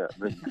back then.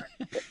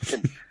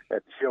 And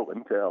at show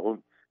and tell,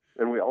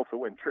 and we also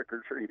went trick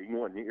or treating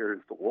one year as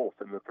the Wolf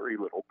and the 3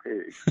 Little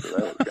Pigs. So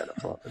that was kind of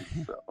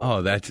fun. So.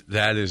 Oh,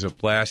 that is a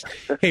blast.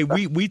 Hey,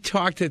 we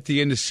talked at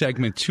the end of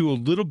segment 2 a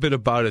little bit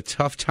about a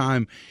tough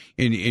time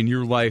in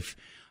your life.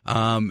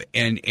 And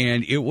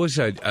it was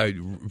a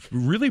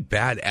really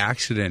bad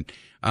accident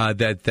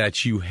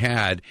that you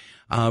had.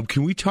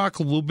 Can we talk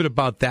a little bit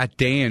about that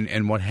day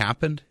and what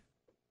happened?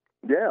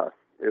 Yeah,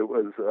 it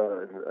was.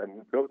 I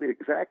know the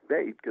exact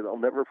date because I'll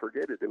never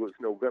forget it. It was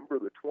November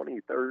the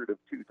 23rd of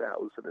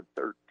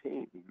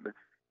 2013.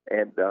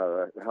 And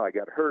how I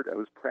got hurt, I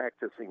was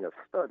practicing a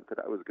stunt that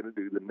I was going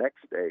to do the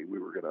next day. We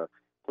were going to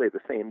play the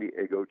San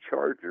Diego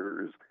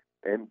Chargers.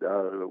 And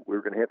we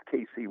were going to have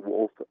Casey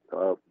Wolf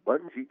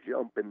bungee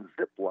jump and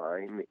zip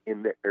line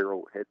in the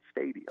Arrowhead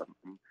Stadium.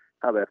 And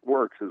how that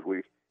works is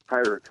we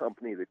hire a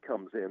company that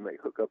comes in, they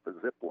hook up a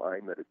zip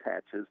line that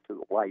attaches to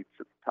the lights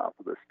at the top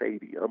of the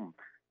stadium,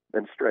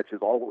 then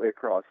stretches all the way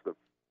across the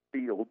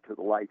field to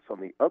the lights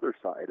on the other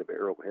side of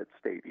Arrowhead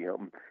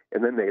Stadium,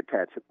 and then they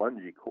attach a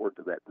bungee cord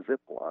to that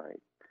zip line.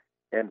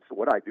 And so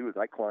what I do is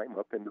I climb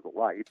up into the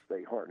lights,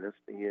 they harness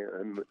me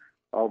in.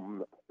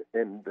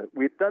 And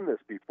we'd done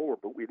this before,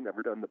 but we'd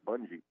never done the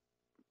bungee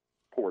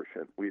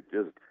portion. We'd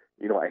just,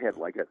 I had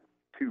like a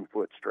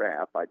 2-foot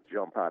strap. I'd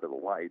jump out of the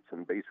lights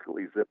and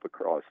basically zip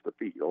across the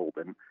field,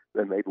 and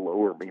then they'd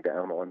lower me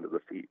down onto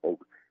the field.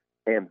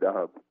 And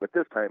but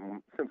this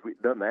time, since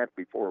we'd done that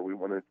before, we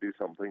wanted to do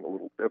something a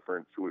little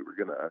different. So we were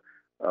going to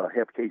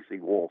have Casey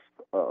Wolf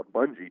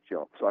bungee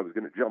jump. So I was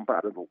going to jump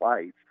out of the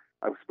lights.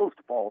 I was supposed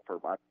to fall for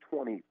about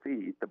 20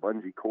 feet. The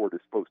bungee cord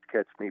is supposed to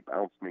catch me,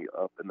 bounce me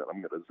up, and then I'm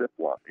going to zip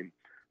line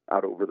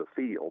out over the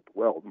field.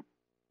 Well,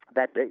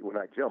 that day when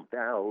I jumped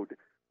out,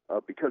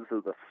 because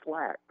of the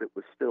slack that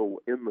was still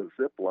in the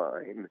zip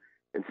line,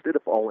 instead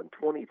of falling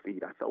 20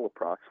 feet, I fell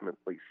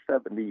approximately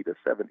 70 to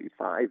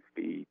 75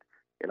 feet,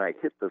 and I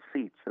hit the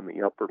seats in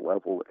the upper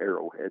level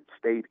Arrowhead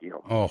Stadium.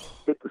 Oh.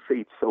 Hit the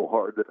seats so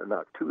hard that I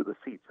knocked 2 of the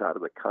seats out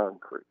of the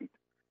concrete.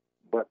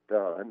 But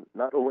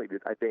not only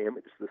did I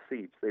damage the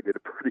seats, they did a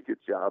pretty good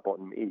job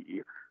on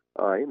me.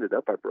 I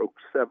broke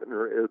 7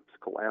 ribs,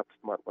 collapsed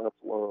my left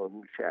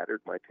lung, shattered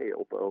my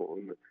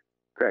tailbone,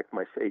 cracked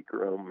my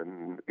sacrum,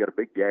 and got a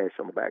big gash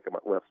on the back of my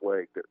left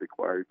leg that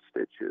required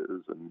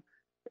stitches, and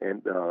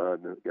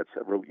got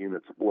several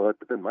units of blood.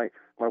 But then my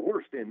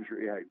worst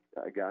injury I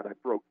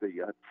broke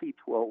the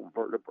T12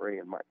 vertebrae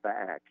in my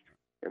back.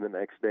 And the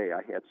next day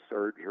I had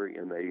surgery,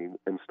 and they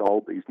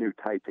installed these new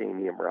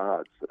titanium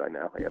rods that I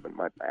now have in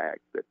my back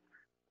that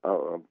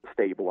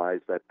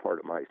stabilized that part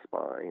of my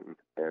spine.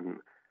 And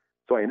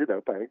so I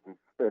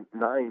spent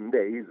 9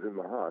 days in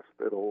the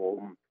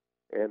hospital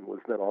and was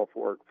then off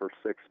work for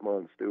 6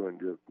 months doing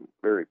just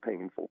very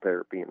painful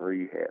therapy and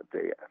rehab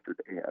day after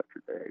day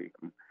after day.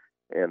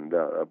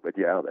 But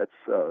yeah, that's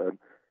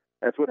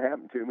that's what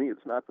happened to me.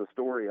 It's not the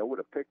story I would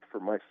have picked for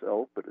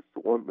myself, but it's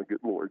the one the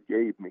good Lord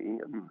gave me.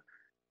 And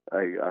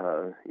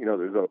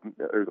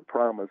there's a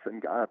promise in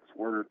God's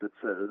word that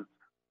says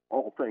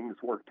all things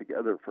work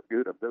together for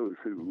good of those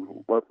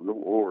who love the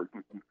Lord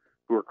and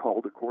who are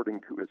called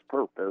according to his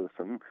purpose.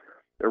 And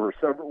there were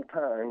several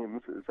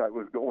times as I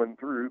was going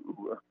through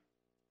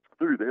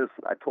this,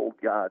 I told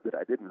God that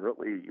I didn't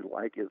really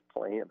like his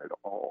plan at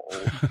all.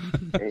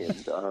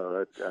 And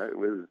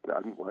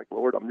I'm like,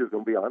 Lord, I'm just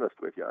going to be honest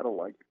with you. I don't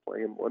like your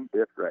plan one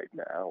bit right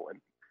now.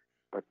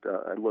 But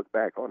I look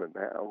back on it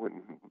now,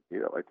 and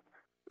I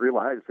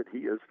realize that he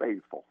is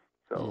faithful.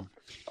 So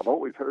I've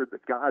always heard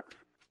that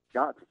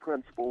God's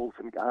principles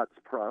and God's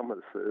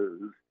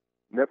promises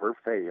never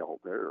fail.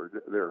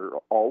 They're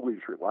always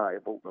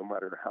reliable, no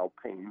matter how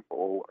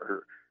painful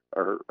or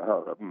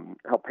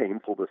how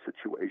painful the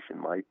situation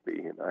might be,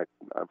 and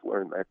I've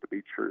learned that to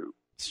be true.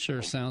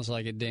 Sure sounds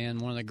like it, Dan.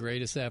 One of the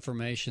greatest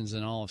affirmations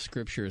in all of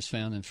Scripture is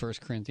found in 1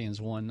 Corinthians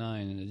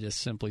 1:9, and it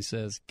just simply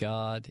says,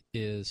 God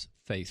is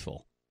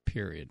faithful,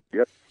 period.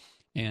 Yep.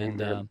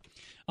 And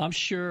I'm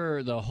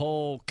sure the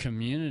whole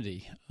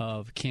community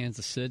of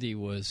Kansas City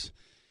was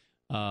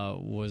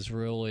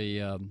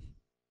really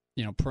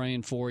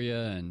praying for you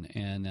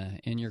and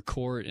in your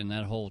court in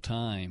that whole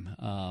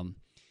time,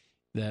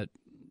 that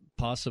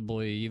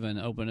possibly even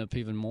open up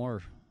even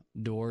more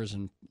doors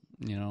and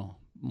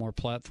more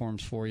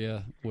platforms for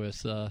you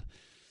with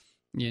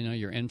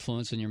your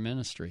influence in your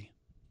ministry.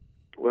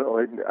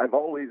 Well, I've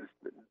always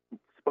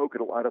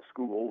spoken at a lot of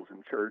schools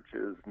and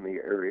churches in the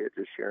area,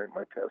 just sharing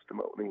my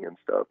testimony and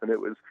stuff, and it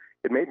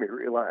made me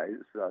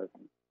realize I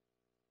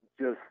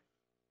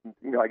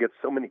get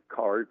so many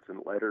cards and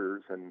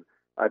letters, and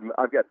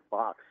I've got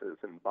boxes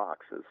and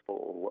boxes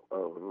full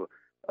of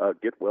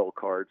get well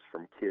cards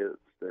from kids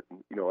that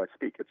I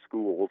speak at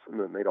schools, and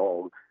then they'd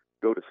all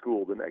go to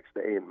school the next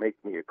day and make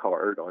me a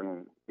card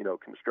on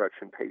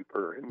construction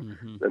paper, and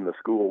then the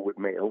school would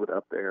mail it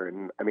up there.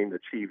 And I mean, the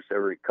chiefs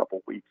every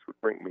couple weeks would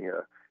bring me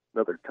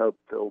another tub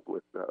filled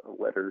with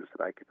letters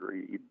that I could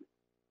read,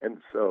 and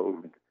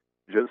so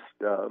just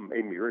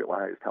made me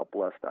realize how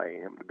blessed I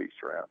am to be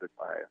surrounded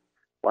by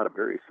a lot of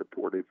very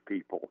supportive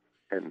people.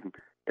 And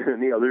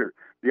the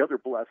other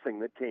blessing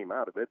that came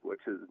out of it,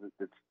 which is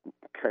it's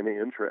kind of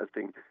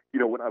interesting,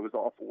 when I was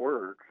off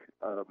work,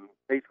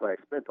 basically I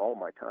spent all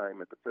my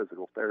time at the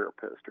physical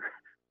therapist or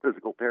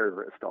physical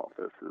therapist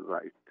office, as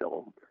I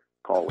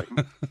call him.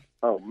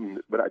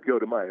 But I'd go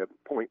to my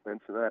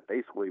appointments, and that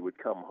basically would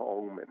come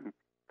home and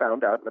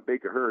found out in a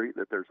big hurry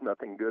that there's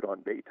nothing good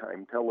on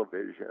daytime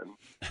television.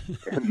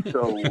 And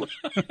so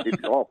if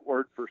you're off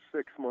work for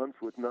 6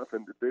 months with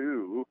nothing to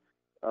do,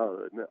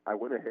 I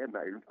went ahead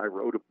and I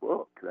wrote a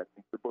book. That's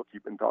the book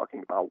you've been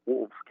talking about,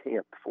 Wolves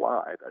Can't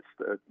Fly.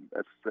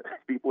 That's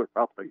people are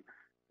probably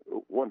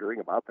wondering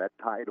about that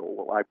title.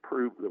 Well, I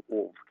proved that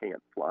wolves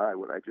can't fly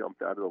when I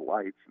jumped out of the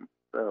lights and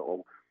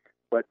fell.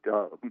 But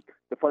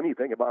the funny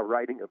thing about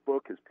writing a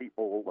book is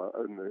people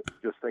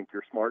just think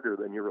you're smarter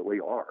than you really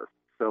are.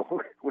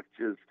 So, which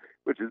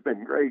has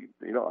been great.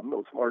 I'm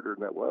no smarter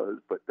than I was,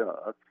 but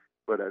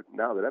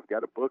now that I've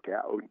got a book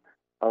out,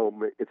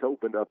 it's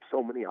opened up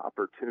so many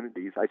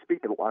opportunities. I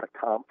speak at a lot of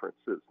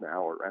conferences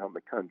now around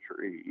the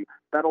country,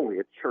 not only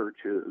at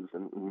churches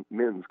and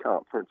men's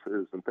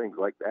conferences and things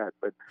like that,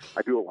 but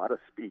I do a lot of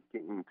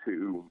speaking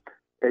to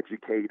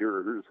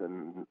educators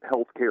and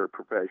healthcare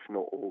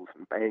professionals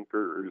and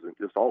bankers and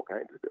just all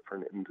kinds of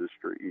different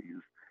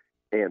industries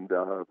and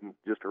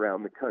just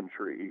around the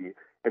country.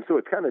 And so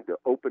it's kind of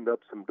opened up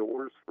some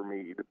doors for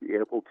me to be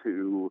able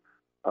to,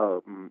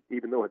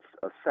 even though it's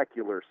a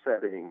secular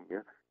setting,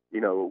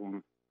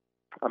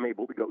 I'm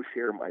able to go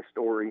share my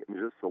story and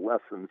just the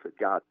lessons that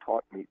God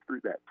taught me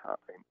through that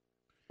time.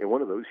 And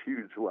one of those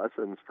huge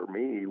lessons for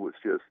me was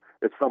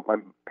it's something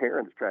my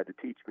parents tried to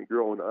teach me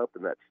growing up,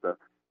 and that's the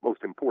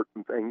most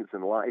important things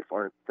in life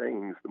aren't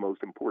things. The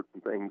most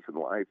important things in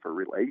life are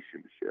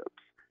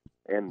relationships.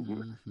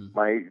 And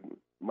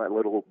my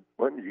little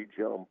bungee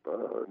jump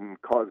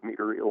caused me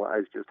to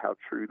realize just how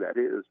true that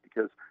is,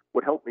 because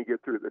what helped me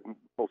get through the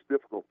most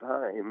difficult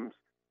times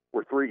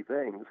were three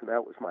things, and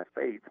that was my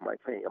faith, my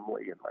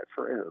family, and my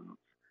friends.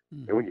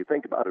 And when you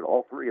think about it,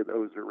 all three of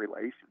those are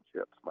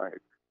relationships. My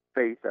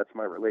faith, that's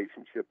my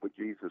relationship with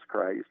Jesus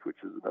Christ, which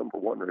is the number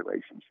one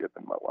relationship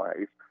in my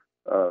life.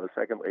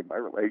 Secondly, my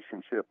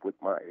relationship with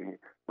my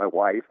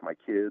wife, my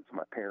kids,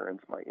 my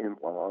parents, my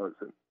in-laws,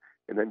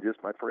 and then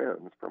just my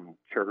friends from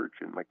church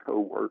and my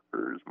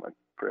coworkers, my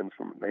friends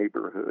from the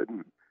neighborhood,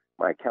 and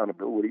my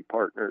accountability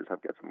partners.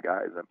 I've got some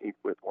guys I meet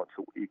with once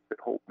a week that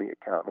hold me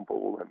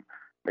accountable and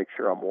make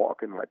sure I'm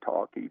walking my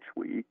talk each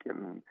week.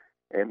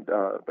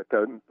 But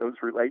then those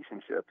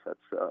relationships, that's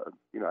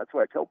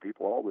what I tell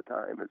people all the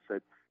time, is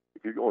that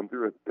if you're going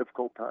through a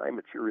difficult time,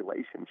 it's your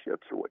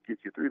relationships are what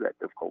gets you through that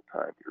difficult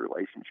time. Your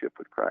relationship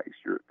with Christ,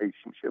 your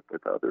relationship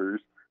with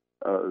others.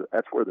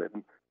 That's where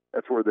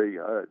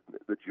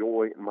the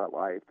joy in my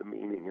life, the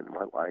meaning in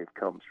my life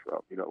comes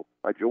from.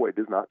 My joy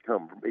does not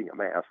come from being a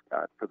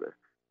mascot for the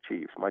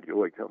Chiefs. My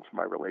joy comes from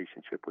my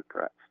relationship with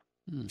Christ.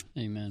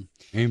 Amen.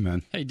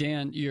 Amen. Hey,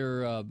 Dan,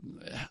 you're,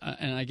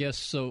 and I guess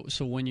so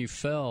when you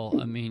fell,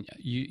 I mean,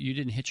 you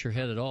didn't hit your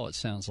head at all, it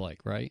sounds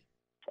like, right?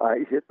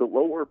 I hit the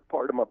lower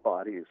part of my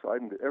body, so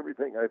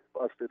everything I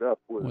busted up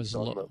was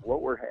on the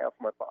lower half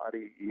of my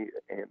body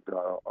and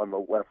on the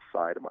left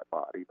side of my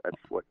body. That's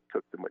what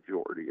took the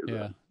majority of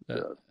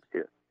the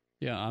hit.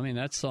 Yeah, I mean,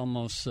 that's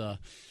almost,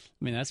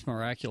 that's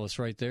miraculous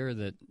right there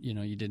that,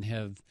 you didn't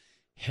have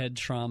head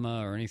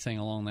trauma or anything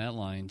along that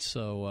line.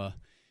 So,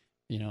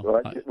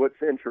 Well,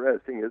 what's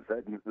interesting is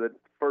that the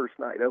first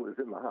night I was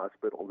in the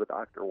hospital, the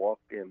doctor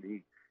walked in.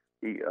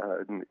 He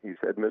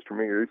said, "Mr.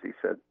 Mears," he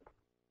said,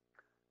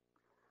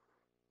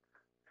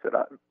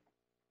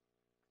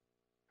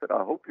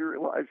 I hope you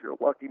realize you're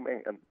a lucky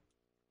man.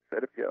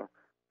 Said, if you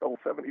fell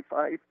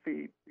 75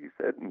 feet, he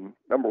said, and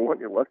number one,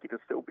 you're lucky to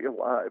still be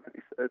alive. And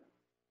he said,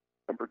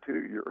 number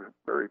two, you're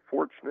very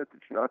fortunate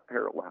that you're not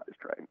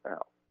paralyzed right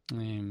now.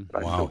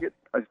 Wow.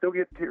 I still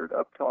get teared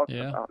up talking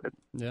about it.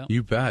 Yeah.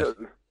 You bet.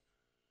 Because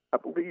I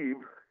believe,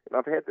 and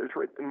I've had this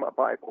written in my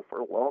Bible for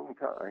a long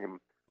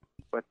time,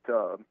 but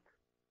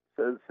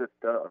says that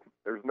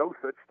there's no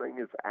such thing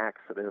as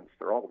accidents.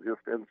 They're all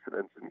just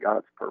incidents in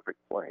God's perfect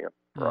plan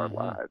for our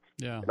lives.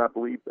 Yeah. And I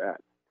believe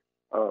that.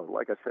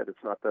 Like I said,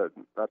 it's not the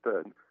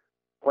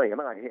plan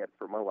I had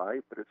for my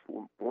life, but it's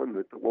one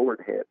that the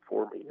Lord had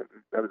for me. And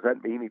does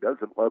that mean He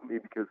doesn't love me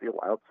because He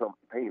allowed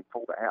something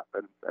painful to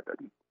happen?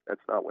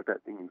 That's not what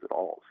that means at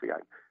all. See,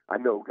 I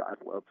know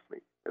God loves me.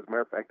 As a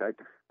matter of fact, I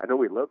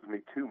know He loves me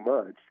too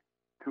much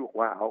to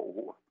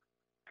allow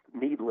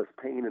needless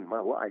pain in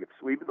my life.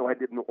 So even though I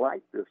didn't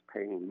like this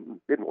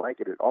pain, didn't like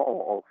it at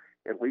all,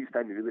 at least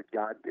I knew that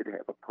God did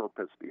have a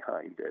purpose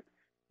behind it.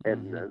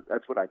 And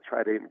that's what I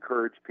try to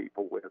encourage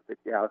people with.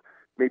 That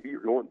maybe you're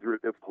going through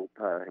a difficult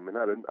time, and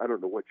I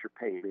don't know what your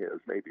pain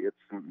is. Maybe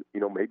it's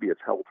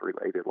health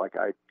related, like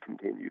I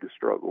continue to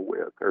struggle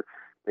with, or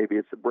maybe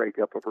it's a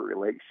breakup of a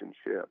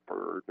relationship,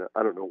 or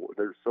I don't know.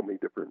 There's so many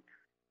different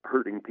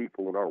hurting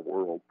people in our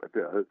world, but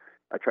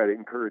I try to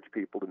encourage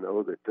people to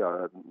know that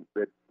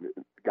that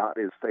God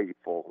is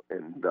faithful,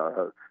 and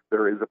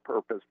there is a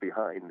purpose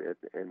behind it.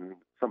 And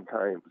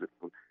sometimes if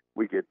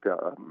we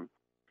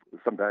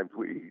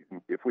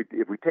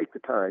take the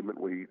time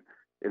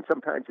and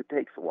sometimes it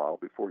takes a while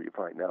before you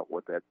find out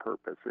what that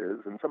purpose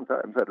is, and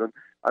sometimes I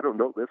don't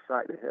know this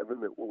side of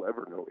heaven that we'll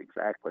ever know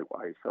exactly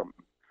why some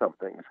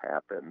things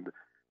happened.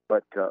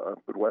 But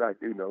what I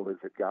do know is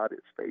that God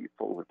is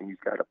faithful and He's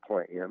got a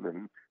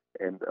plan,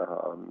 and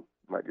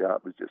my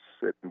job is just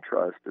sit and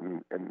trust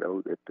and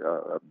know that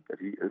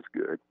He is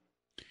good.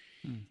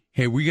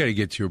 Hey, we got to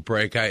get to a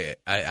break.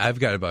 I've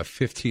got about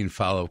 15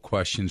 follow-up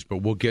questions, but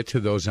we'll get to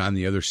those on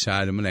the other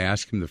side. I'm going to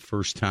ask him the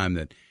first time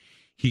that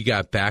he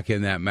got back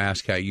in that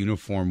mascot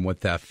uniform, what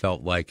that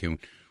felt like, and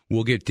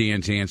we'll get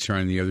Dan's answer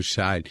on the other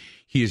side.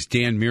 He is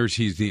Dan Mears.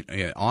 He's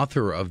the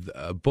author of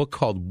a book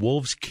called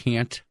Wolves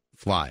Can't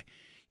Fly.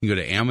 You can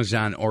go to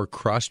Amazon or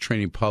Cross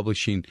Training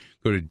Publishing.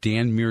 Go to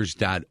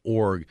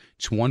danmeers.org.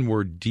 It's one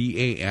word,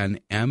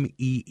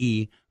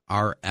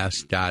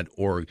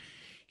 DANMEERS.org.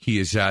 He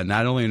is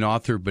not only an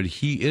author, but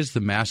he is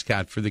the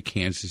mascot for the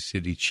Kansas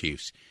City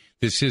Chiefs.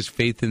 This is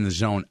Faith in the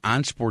Zone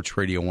on Sports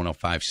Radio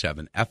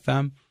 105.7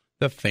 FM,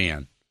 The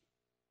Fan.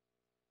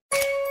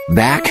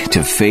 Back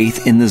to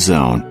Faith in the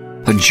Zone,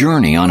 a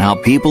journey on how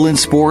people in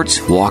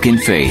sports walk in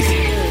faith.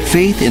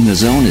 Faith in the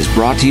Zone is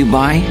brought to you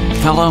by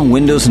Pella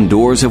Windows and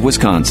Doors of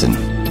Wisconsin.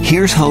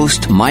 Here's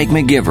host Mike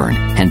McGivern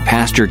and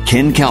Pastor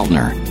Ken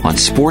Keltner on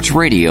Sports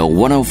Radio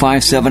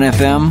 105.7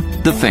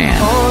 FM, The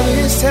Fan. All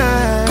this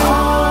time,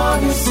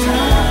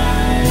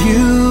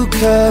 you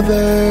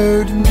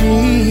covered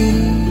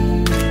me.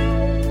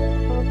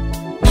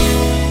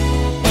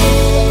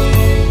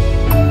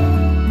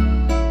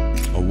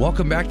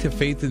 Welcome back to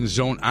Faith in the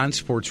Zone on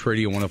Sports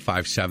Radio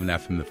 105.7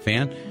 FM, The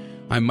Fan.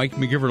 I'm Mike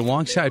McGivern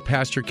alongside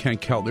Pastor Ken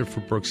Keltner for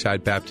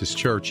Brookside Baptist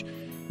Church,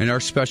 and our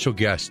special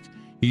guest.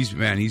 He's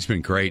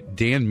been great.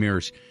 Dan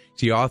Mears.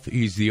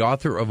 He's the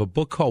author of a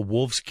book called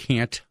Wolves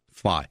Can't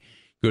Fly.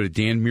 Go to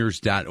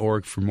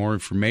danmeers.org for more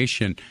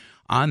information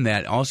on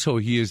that. Also,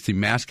 he is the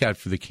mascot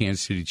for the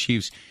Kansas City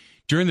Chiefs.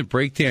 During the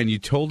breakdown, you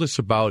told us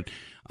about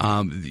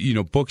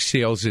book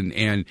sales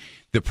and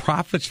the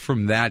profits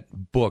from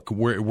that book.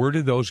 Where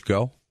do those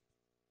go?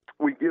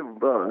 We give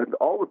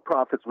all the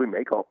profits we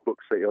make off book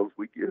sales,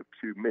 we give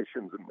to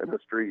missions and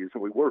ministries,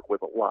 and we work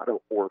with a lot of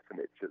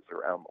orphanages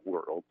around the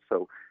world.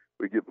 So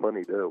we give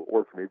money to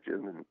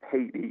orphanages in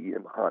Haiti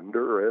and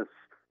Honduras,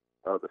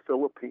 the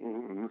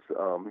Philippines.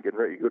 Getting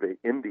ready to go to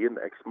India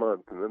next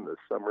month, and then this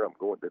summer I'm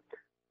going to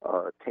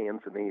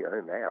Tanzania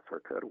and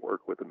Africa to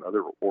work with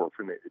another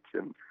orphanage.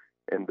 And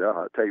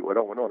I'll tell you what,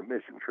 I went on a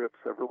mission trip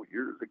several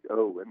years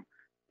ago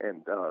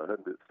and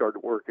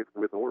started working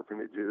with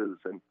orphanages,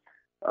 and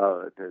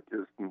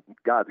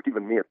God's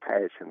given me a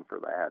passion for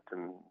that.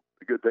 And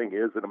the good thing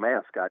is, in a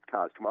mascot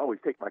costume, I always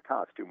take my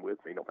costume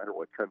with me no matter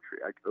what country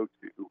I go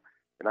to,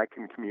 and I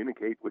can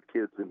communicate with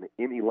kids in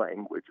any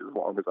language as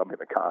long as I'm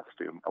in a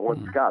costume. And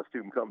once the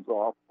costume comes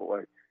off,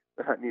 boy,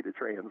 I need a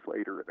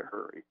translator in a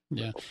hurry.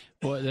 Yeah,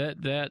 boy,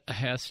 that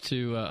has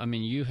to. I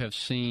mean, you have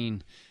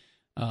seen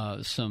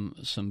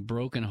some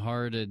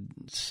broken-hearted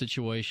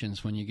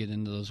situations when you get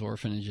into those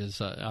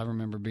orphanages. I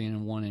remember being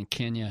in one in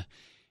Kenya,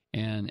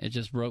 and it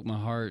just broke my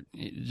heart.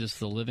 Just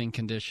the living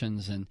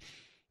conditions, and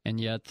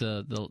yet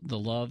the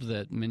love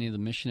that many of the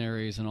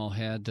missionaries and all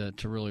had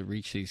to really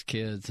reach these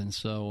kids. And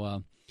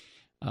so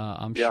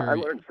I'm sure. Yeah, I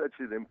learned such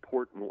an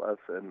important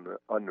lesson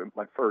on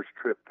my first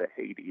trip to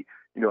Haiti.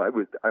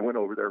 I went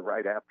over there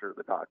right after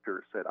the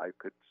doctor said I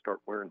could start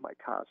wearing my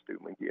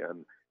costume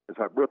again. And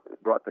so I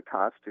brought the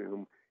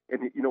costume.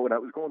 And, when I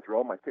was going through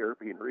all my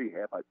therapy and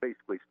rehab, I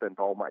basically spent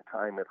all my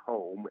time at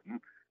home.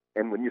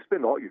 And when you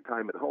spend all your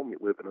time at home, you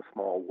live in a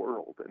small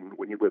world. And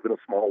when you live in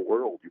a small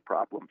world, your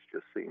problems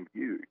just seem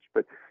huge.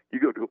 But you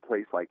go to a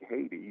place like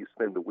Haiti, you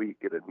spend a week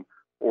at an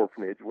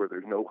orphanage where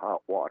there's no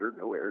hot water,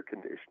 no air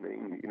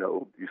conditioning.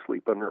 You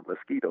sleep under a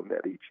mosquito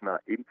net each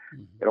night.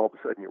 Mm-hmm. And all of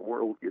a sudden your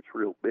world gets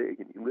real big,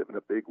 and you live in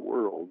a big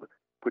world.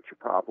 Put your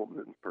problems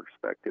in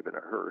perspective in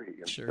a hurry.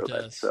 And sure so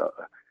does. That's,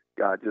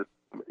 God just,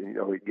 he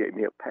gave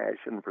me a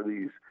passion for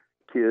these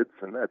kids,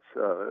 and that's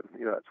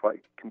why I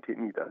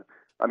continue to.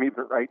 I'm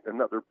even writing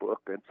another book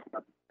that's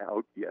not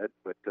out yet,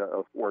 but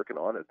working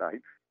on it.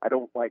 I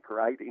don't like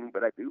writing,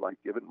 but I do like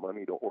giving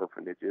money to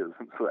orphanages,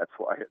 and so that's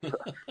why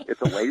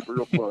it's a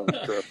labor of love.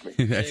 Trust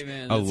me. That's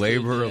that's a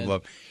labor good,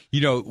 of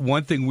love.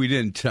 One thing we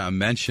didn't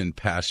mention,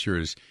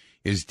 Pastor,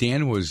 is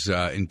Dan was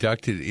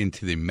inducted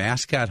into the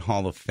Mascot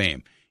Hall of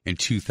Fame in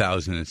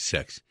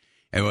 2006,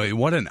 and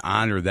what an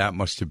honor that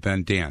must have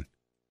been, Dan.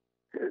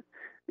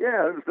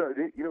 Yeah,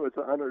 it's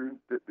an honor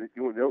that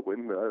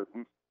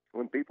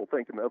when people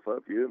think enough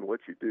of you and what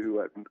you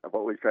do. I've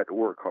always tried to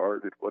work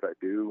hard at what I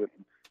do,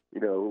 and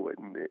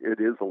and it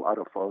is a lot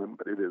of fun,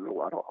 but it is a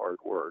lot of hard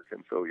work.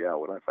 And so, yeah,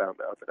 when I found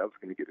out that I was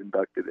going to get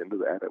inducted into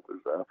that, it was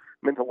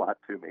meant a lot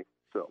to me.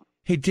 So,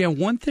 hey Dan,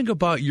 one thing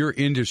about your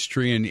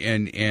industry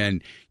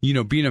and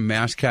being a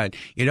mascot,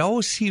 it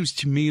always seems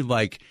to me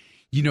like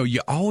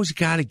you always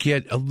got to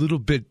get a little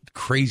bit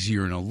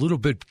crazier and a little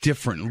bit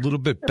different, a little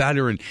bit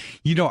better. And,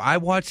 I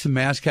watched the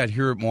mascot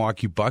here at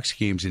Milwaukee Bucks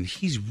games, and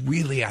he's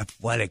really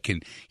athletic,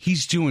 and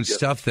he's doing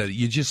stuff that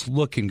you just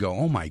look and go,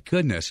 oh, my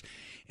goodness.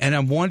 And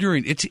I'm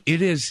wondering, it's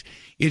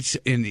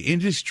an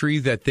industry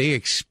that they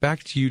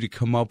expect you to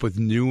come up with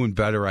new and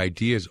better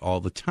ideas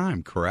all the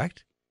time,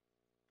 correct?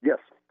 Yes.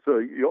 So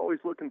you're always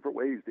looking for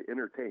ways to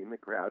entertain the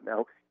crowd.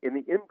 Now, in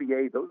the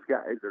NBA, those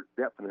guys are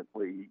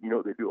definitely,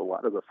 they do a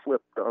lot of the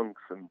flip dunks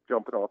and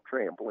jumping off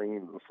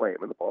trampolines and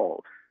slamming the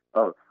ball.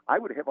 I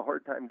would have a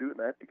hard time doing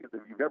that because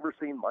if you've ever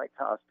seen my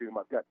costume,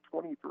 I've got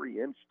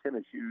 23-inch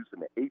tennis shoes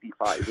and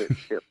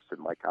 85-inch hips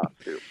in my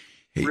costume.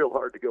 Hey, real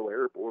hard to go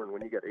airborne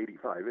when you got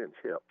 85-inch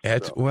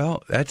hips.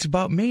 That's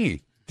about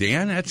me.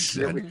 Dan,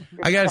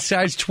 I got a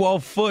size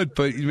 12 foot,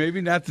 but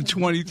maybe not the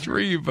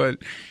 23. But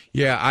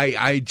yeah,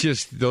 I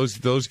just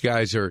those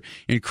guys are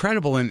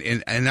incredible,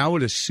 and I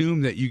would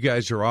assume that you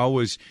guys are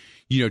always,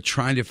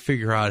 trying to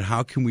figure out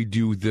how can we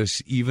do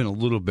this even a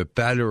little bit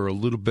better, or a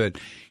little bit,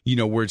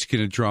 where it's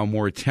going to draw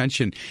more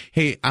attention.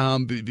 Hey,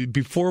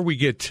 before we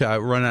get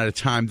run out of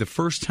time, the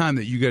first time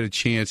that you got a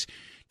chance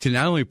to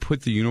not only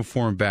put the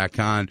uniform back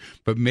on,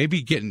 but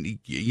maybe getting,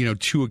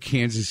 to a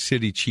Kansas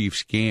City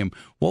Chiefs game.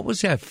 What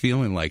was that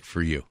feeling like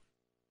for you?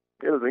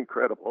 It was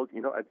incredible.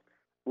 I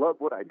love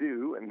what I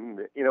do. And,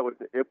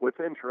 what's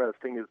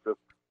interesting is the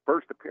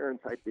first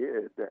appearance I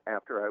did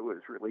after I was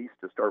released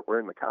to start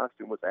wearing the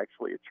costume was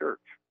actually at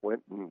church.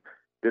 Went and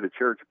did a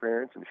church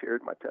appearance and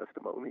shared my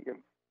testimony and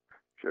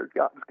shared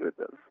God's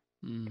goodness.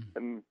 Mm.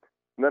 And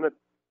then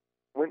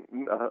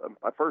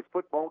my first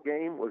football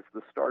game was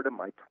the start of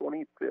my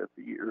 25th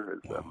year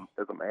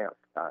as a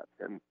mascot,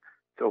 and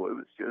so it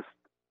was just,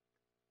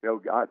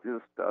 God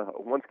just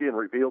once again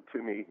revealed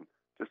to me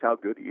just how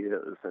good He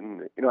is.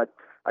 And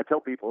I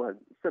tell people,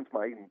 since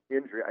my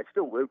injury, I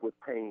still live with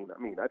pain.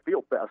 I mean, I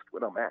feel best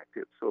when I'm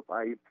active. So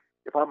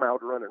if I'm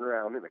out running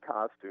around in a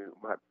costume,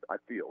 I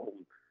feel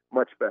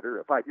much better.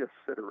 If I just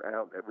sit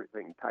around,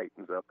 everything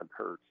tightens up and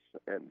hurts.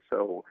 And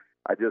so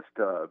I just,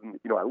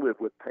 I live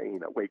with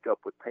pain. I wake up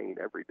with pain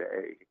every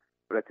day.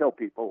 But I tell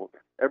people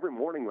every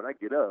morning when I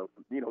get up,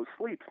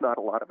 sleep's not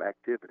a lot of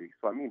activity.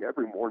 So,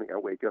 every morning I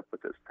wake up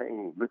with this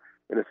pain.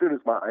 And as soon as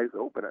my eyes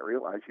open, I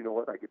realize,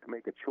 I get to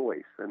make a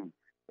choice.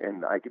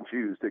 And I can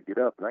choose to get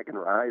up and I can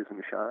rise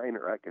and shine,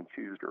 or I can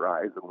choose to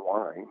rise and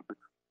whine.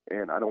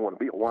 And I don't want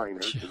to be a whiner,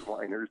 because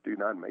whiners do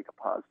not make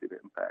a positive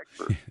impact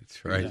for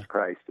Jesus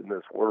Christ in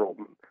this world.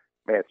 And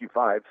Matthew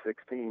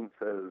 5:16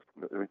 says,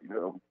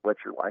 let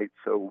your light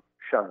so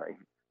shine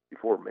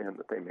before men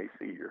that they may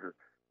see your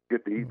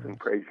good deeds and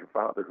praise your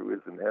Father who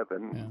is in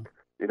heaven.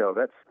 Yeah.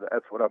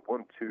 That's what I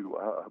want to.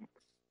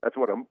 That's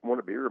what I want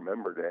to be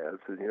remembered as.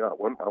 I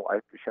want my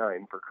life to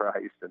shine for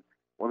Christ. And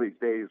one of these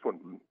days,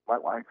 when my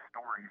life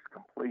story is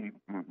complete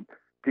and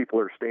people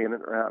are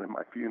standing around in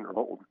my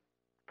funeral,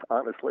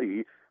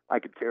 honestly, I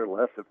could care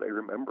less if they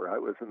remember I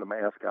was in the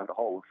Mascot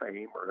Hall of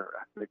Fame, or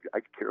I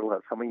could care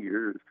less how many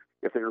years,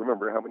 if they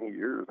remember how many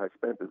years I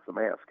spent as the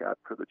mascot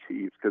for the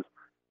Chiefs, because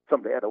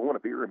someday I don't want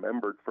to be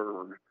remembered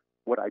for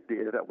what I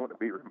did. I want to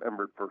be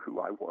remembered for who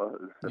I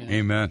was. And,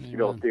 Amen. You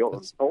know, the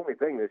only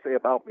thing they say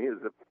about me is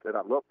that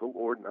I love the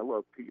Lord and I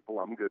love people.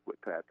 I'm good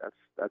with that.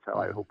 That's how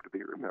I hope to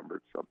be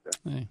remembered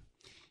someday. Hey.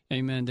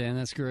 Amen, Dan.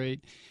 That's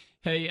great.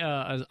 Hey,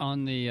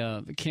 on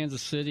the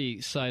Kansas City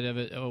side of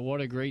it,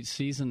 what a great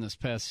season this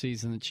past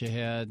season that you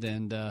had,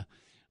 and that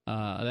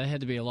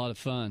had to be a lot of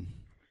fun.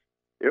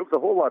 It was a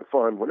whole lot of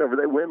fun. Whenever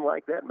they win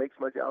like that, it makes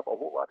my job a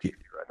whole lot easier.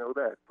 I know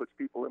that. It puts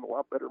people in a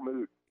lot better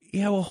mood.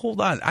 Yeah, well,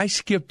 hold on. I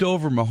skipped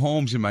over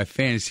Mahomes in my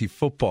fantasy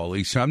football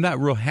league, so I'm not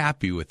real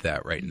happy with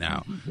that right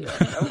now. Yeah,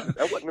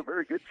 that wasn't a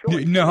very good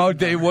choice. No,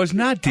 it was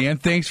not, Dan.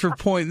 Thanks for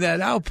pointing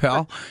that out,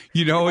 pal.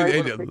 You know, you might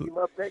want to pick him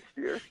up next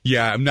year.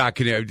 Yeah, I'm not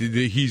going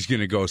to. He's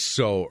going to go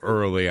so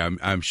early,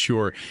 I'm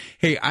sure.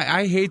 Hey,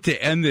 I hate to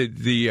end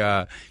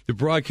the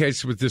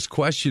broadcast with this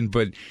question,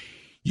 but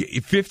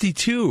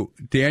 52,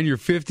 Dan, you're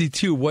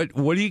 52. What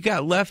do you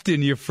got left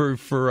in you for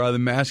the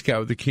mascot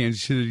with the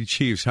Kansas City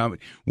Chiefs?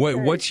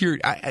 What's your?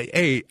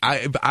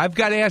 I've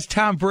got to ask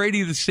Tom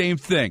Brady the same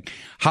thing.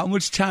 How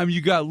much time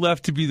you got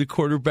left to be the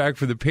quarterback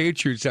for the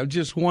Patriots? I'm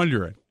just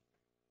wondering.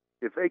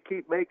 If they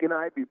keep making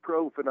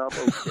ibuprofen, I'm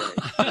okay.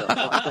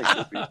 I think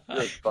it'll be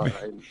just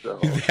fine. So,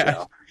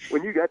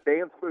 when you got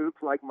dance moves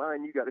like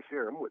mine, you got to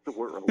share them with the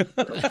world.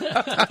 So.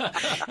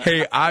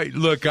 Hey, I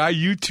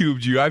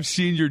YouTubed you. I've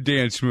seen your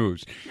dance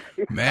moves,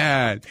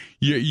 man.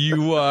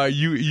 You've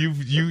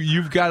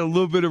got a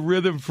little bit of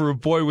rhythm for a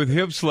boy with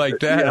hips like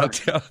that. Yeah, I'll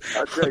tell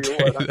you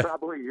what.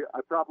 I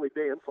probably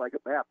dance like a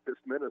Baptist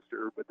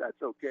minister, but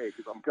that's okay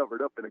because I'm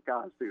covered up in a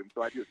costume,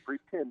 so I just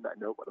pretend I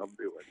know what I'm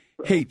doing.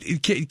 So. Hey,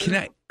 can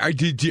I?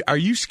 Are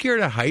you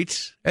scared of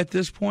heights at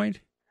this point?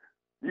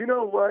 You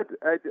know what?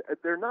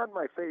 They're not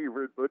my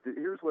favorite, but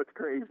here's what's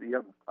crazy.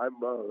 I'm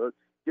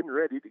getting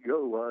ready to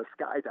go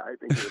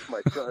skydiving with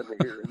my son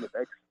here in the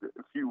next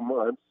few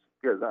months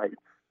because I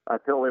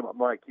tell him, I'm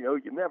like,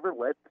 you never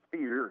let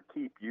fear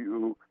keep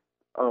you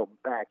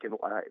back in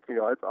life.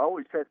 I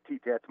always try to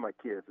teach that to my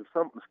kids. If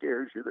something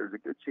scares you, there's a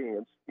good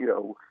chance,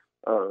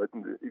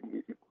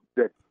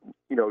 that,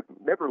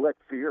 never let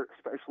fear,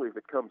 especially if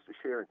it comes to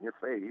sharing your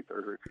faith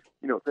or,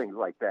 things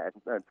like that.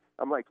 And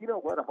I'm like, you know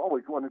what? I've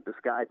always wanted to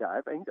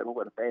skydive. I ain't going to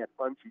let a bad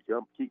bungee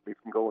jump keep me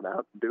from going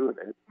out and doing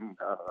it. And,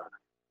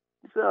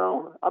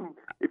 so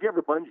if you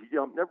ever bungee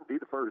jump, never be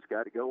the first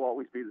guy to go,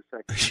 always be the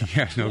second.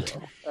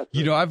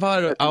 Yeah, I've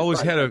always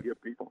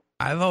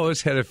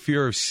had a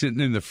fear of sitting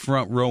in the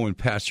front row when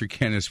Pastor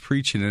Ken is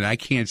preaching, and I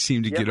can't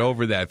seem to get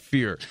over that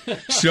fear.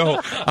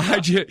 So I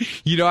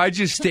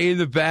just stay in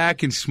the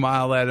back and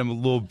smile at him a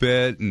little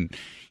bit, and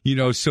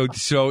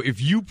so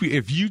if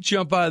you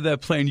jump out of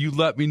that plane, you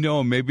let me know,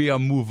 and maybe I'll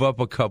move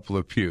up a couple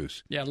of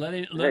pews. Yeah, let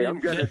him.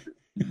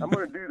 I'm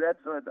going to do that.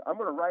 So I'm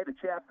going to write a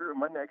chapter in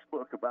my next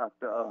book about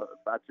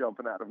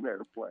jumping out of an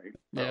airplane.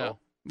 Yeah.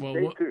 Well,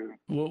 stay tuned.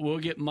 We'll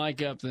get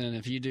Mike up then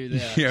if you do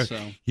that. Yeah, so.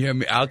 yeah.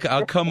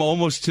 I'll come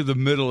almost to the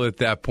middle at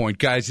that point,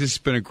 guys. This has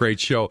been a great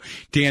show,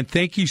 Dan.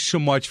 Thank you so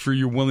much for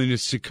your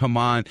willingness to come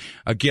on.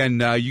 Again,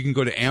 you can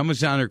go to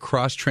Amazon or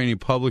Cross Training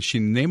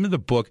Publishing. The name of the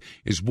book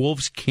is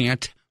Wolves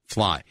Can't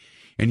Fly,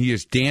 and he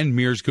is Dan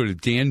Mears. Go to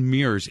Dan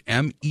Mears,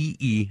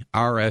 MEERS.org.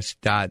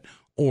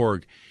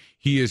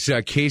 He is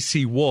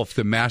KC Wolf,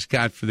 the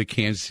mascot for the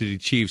Kansas City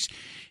Chiefs.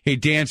 Hey,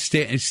 Dan,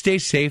 stay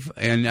safe,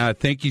 and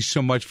thank you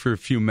so much for a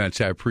few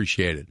minutes. I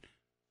appreciate it.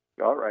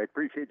 All right.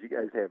 Appreciate you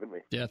guys having me.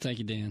 Yeah, thank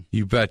you, Dan.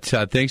 You bet.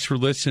 Thanks for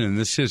listening.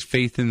 This is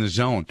Faith in the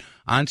Zone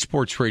on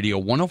Sports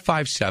Radio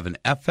 105.7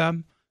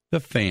 FM,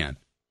 The Fan.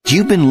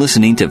 You've been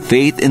listening to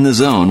Faith in the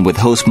Zone with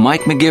host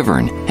Mike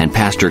McGivern and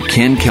Pastor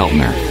Ken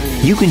Keltner.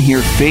 You can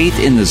hear Faith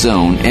in the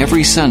Zone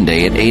every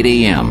Sunday at 8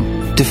 a.m.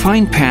 To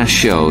find past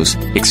shows,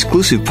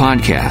 exclusive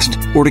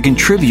podcast, or to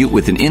contribute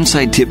with an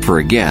inside tip for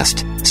a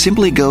guest,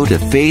 simply go to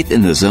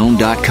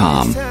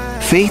faithinthezone.com.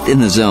 Faith in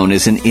the Zone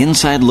is an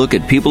inside look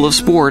at people of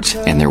sports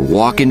and their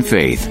walk in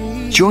faith.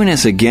 Join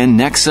us again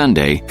next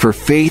Sunday for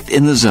Faith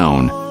in the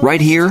Zone,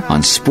 right here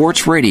on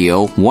Sports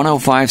Radio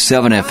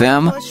 105.7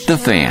 FM, The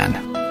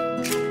Fan.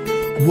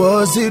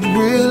 Was it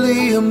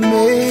really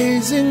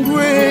amazing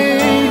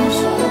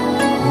grace?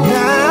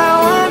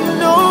 Now I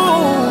know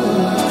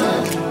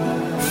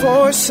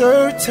for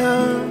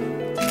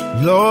certain,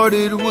 Lord,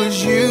 it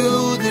was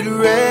you that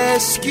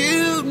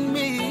rescued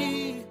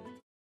me.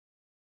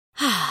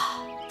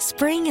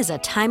 Spring is a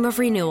time of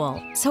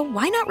renewal, so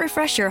why not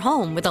refresh your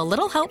home with a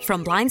little help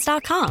from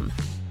Blinds.com?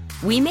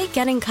 We make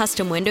getting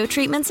custom window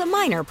treatments a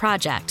minor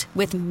project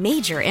with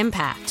major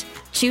impact.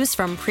 Choose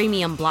from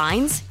premium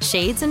blinds,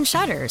 shades, and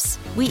shutters.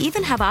 We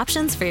even have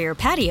options for your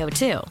patio,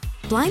 too.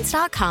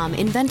 Blinds.com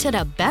invented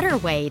a better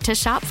way to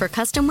shop for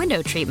custom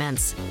window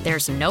treatments.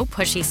 There's no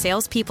pushy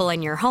salespeople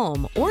in your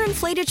home or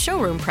inflated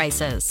showroom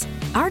prices.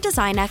 Our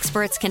design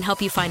experts can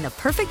help you find the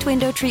perfect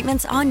window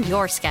treatments on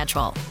your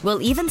schedule.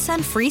 We'll even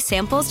send free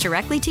samples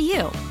directly to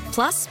you.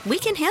 Plus, we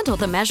can handle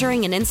the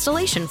measuring and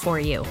installation for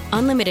you.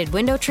 Unlimited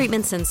window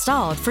treatments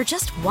installed for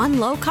just one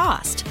low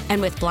cost.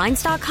 And with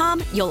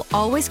Blinds.com, you'll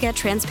always get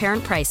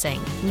transparent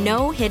pricing,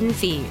 no hidden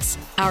fees.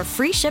 Our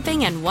free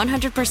shipping and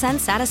 100%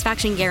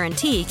 satisfaction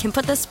guarantee can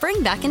put the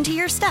spring back into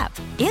your step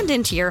and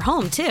into your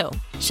home, too.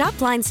 Shop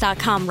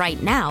Blinds.com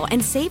right now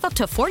and save up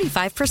to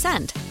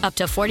 45%. Up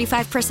to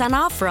 45%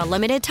 off for a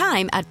limited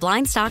time at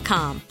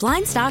Blinds.com.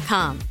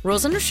 Blinds.com.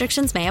 Rules and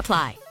restrictions may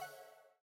apply.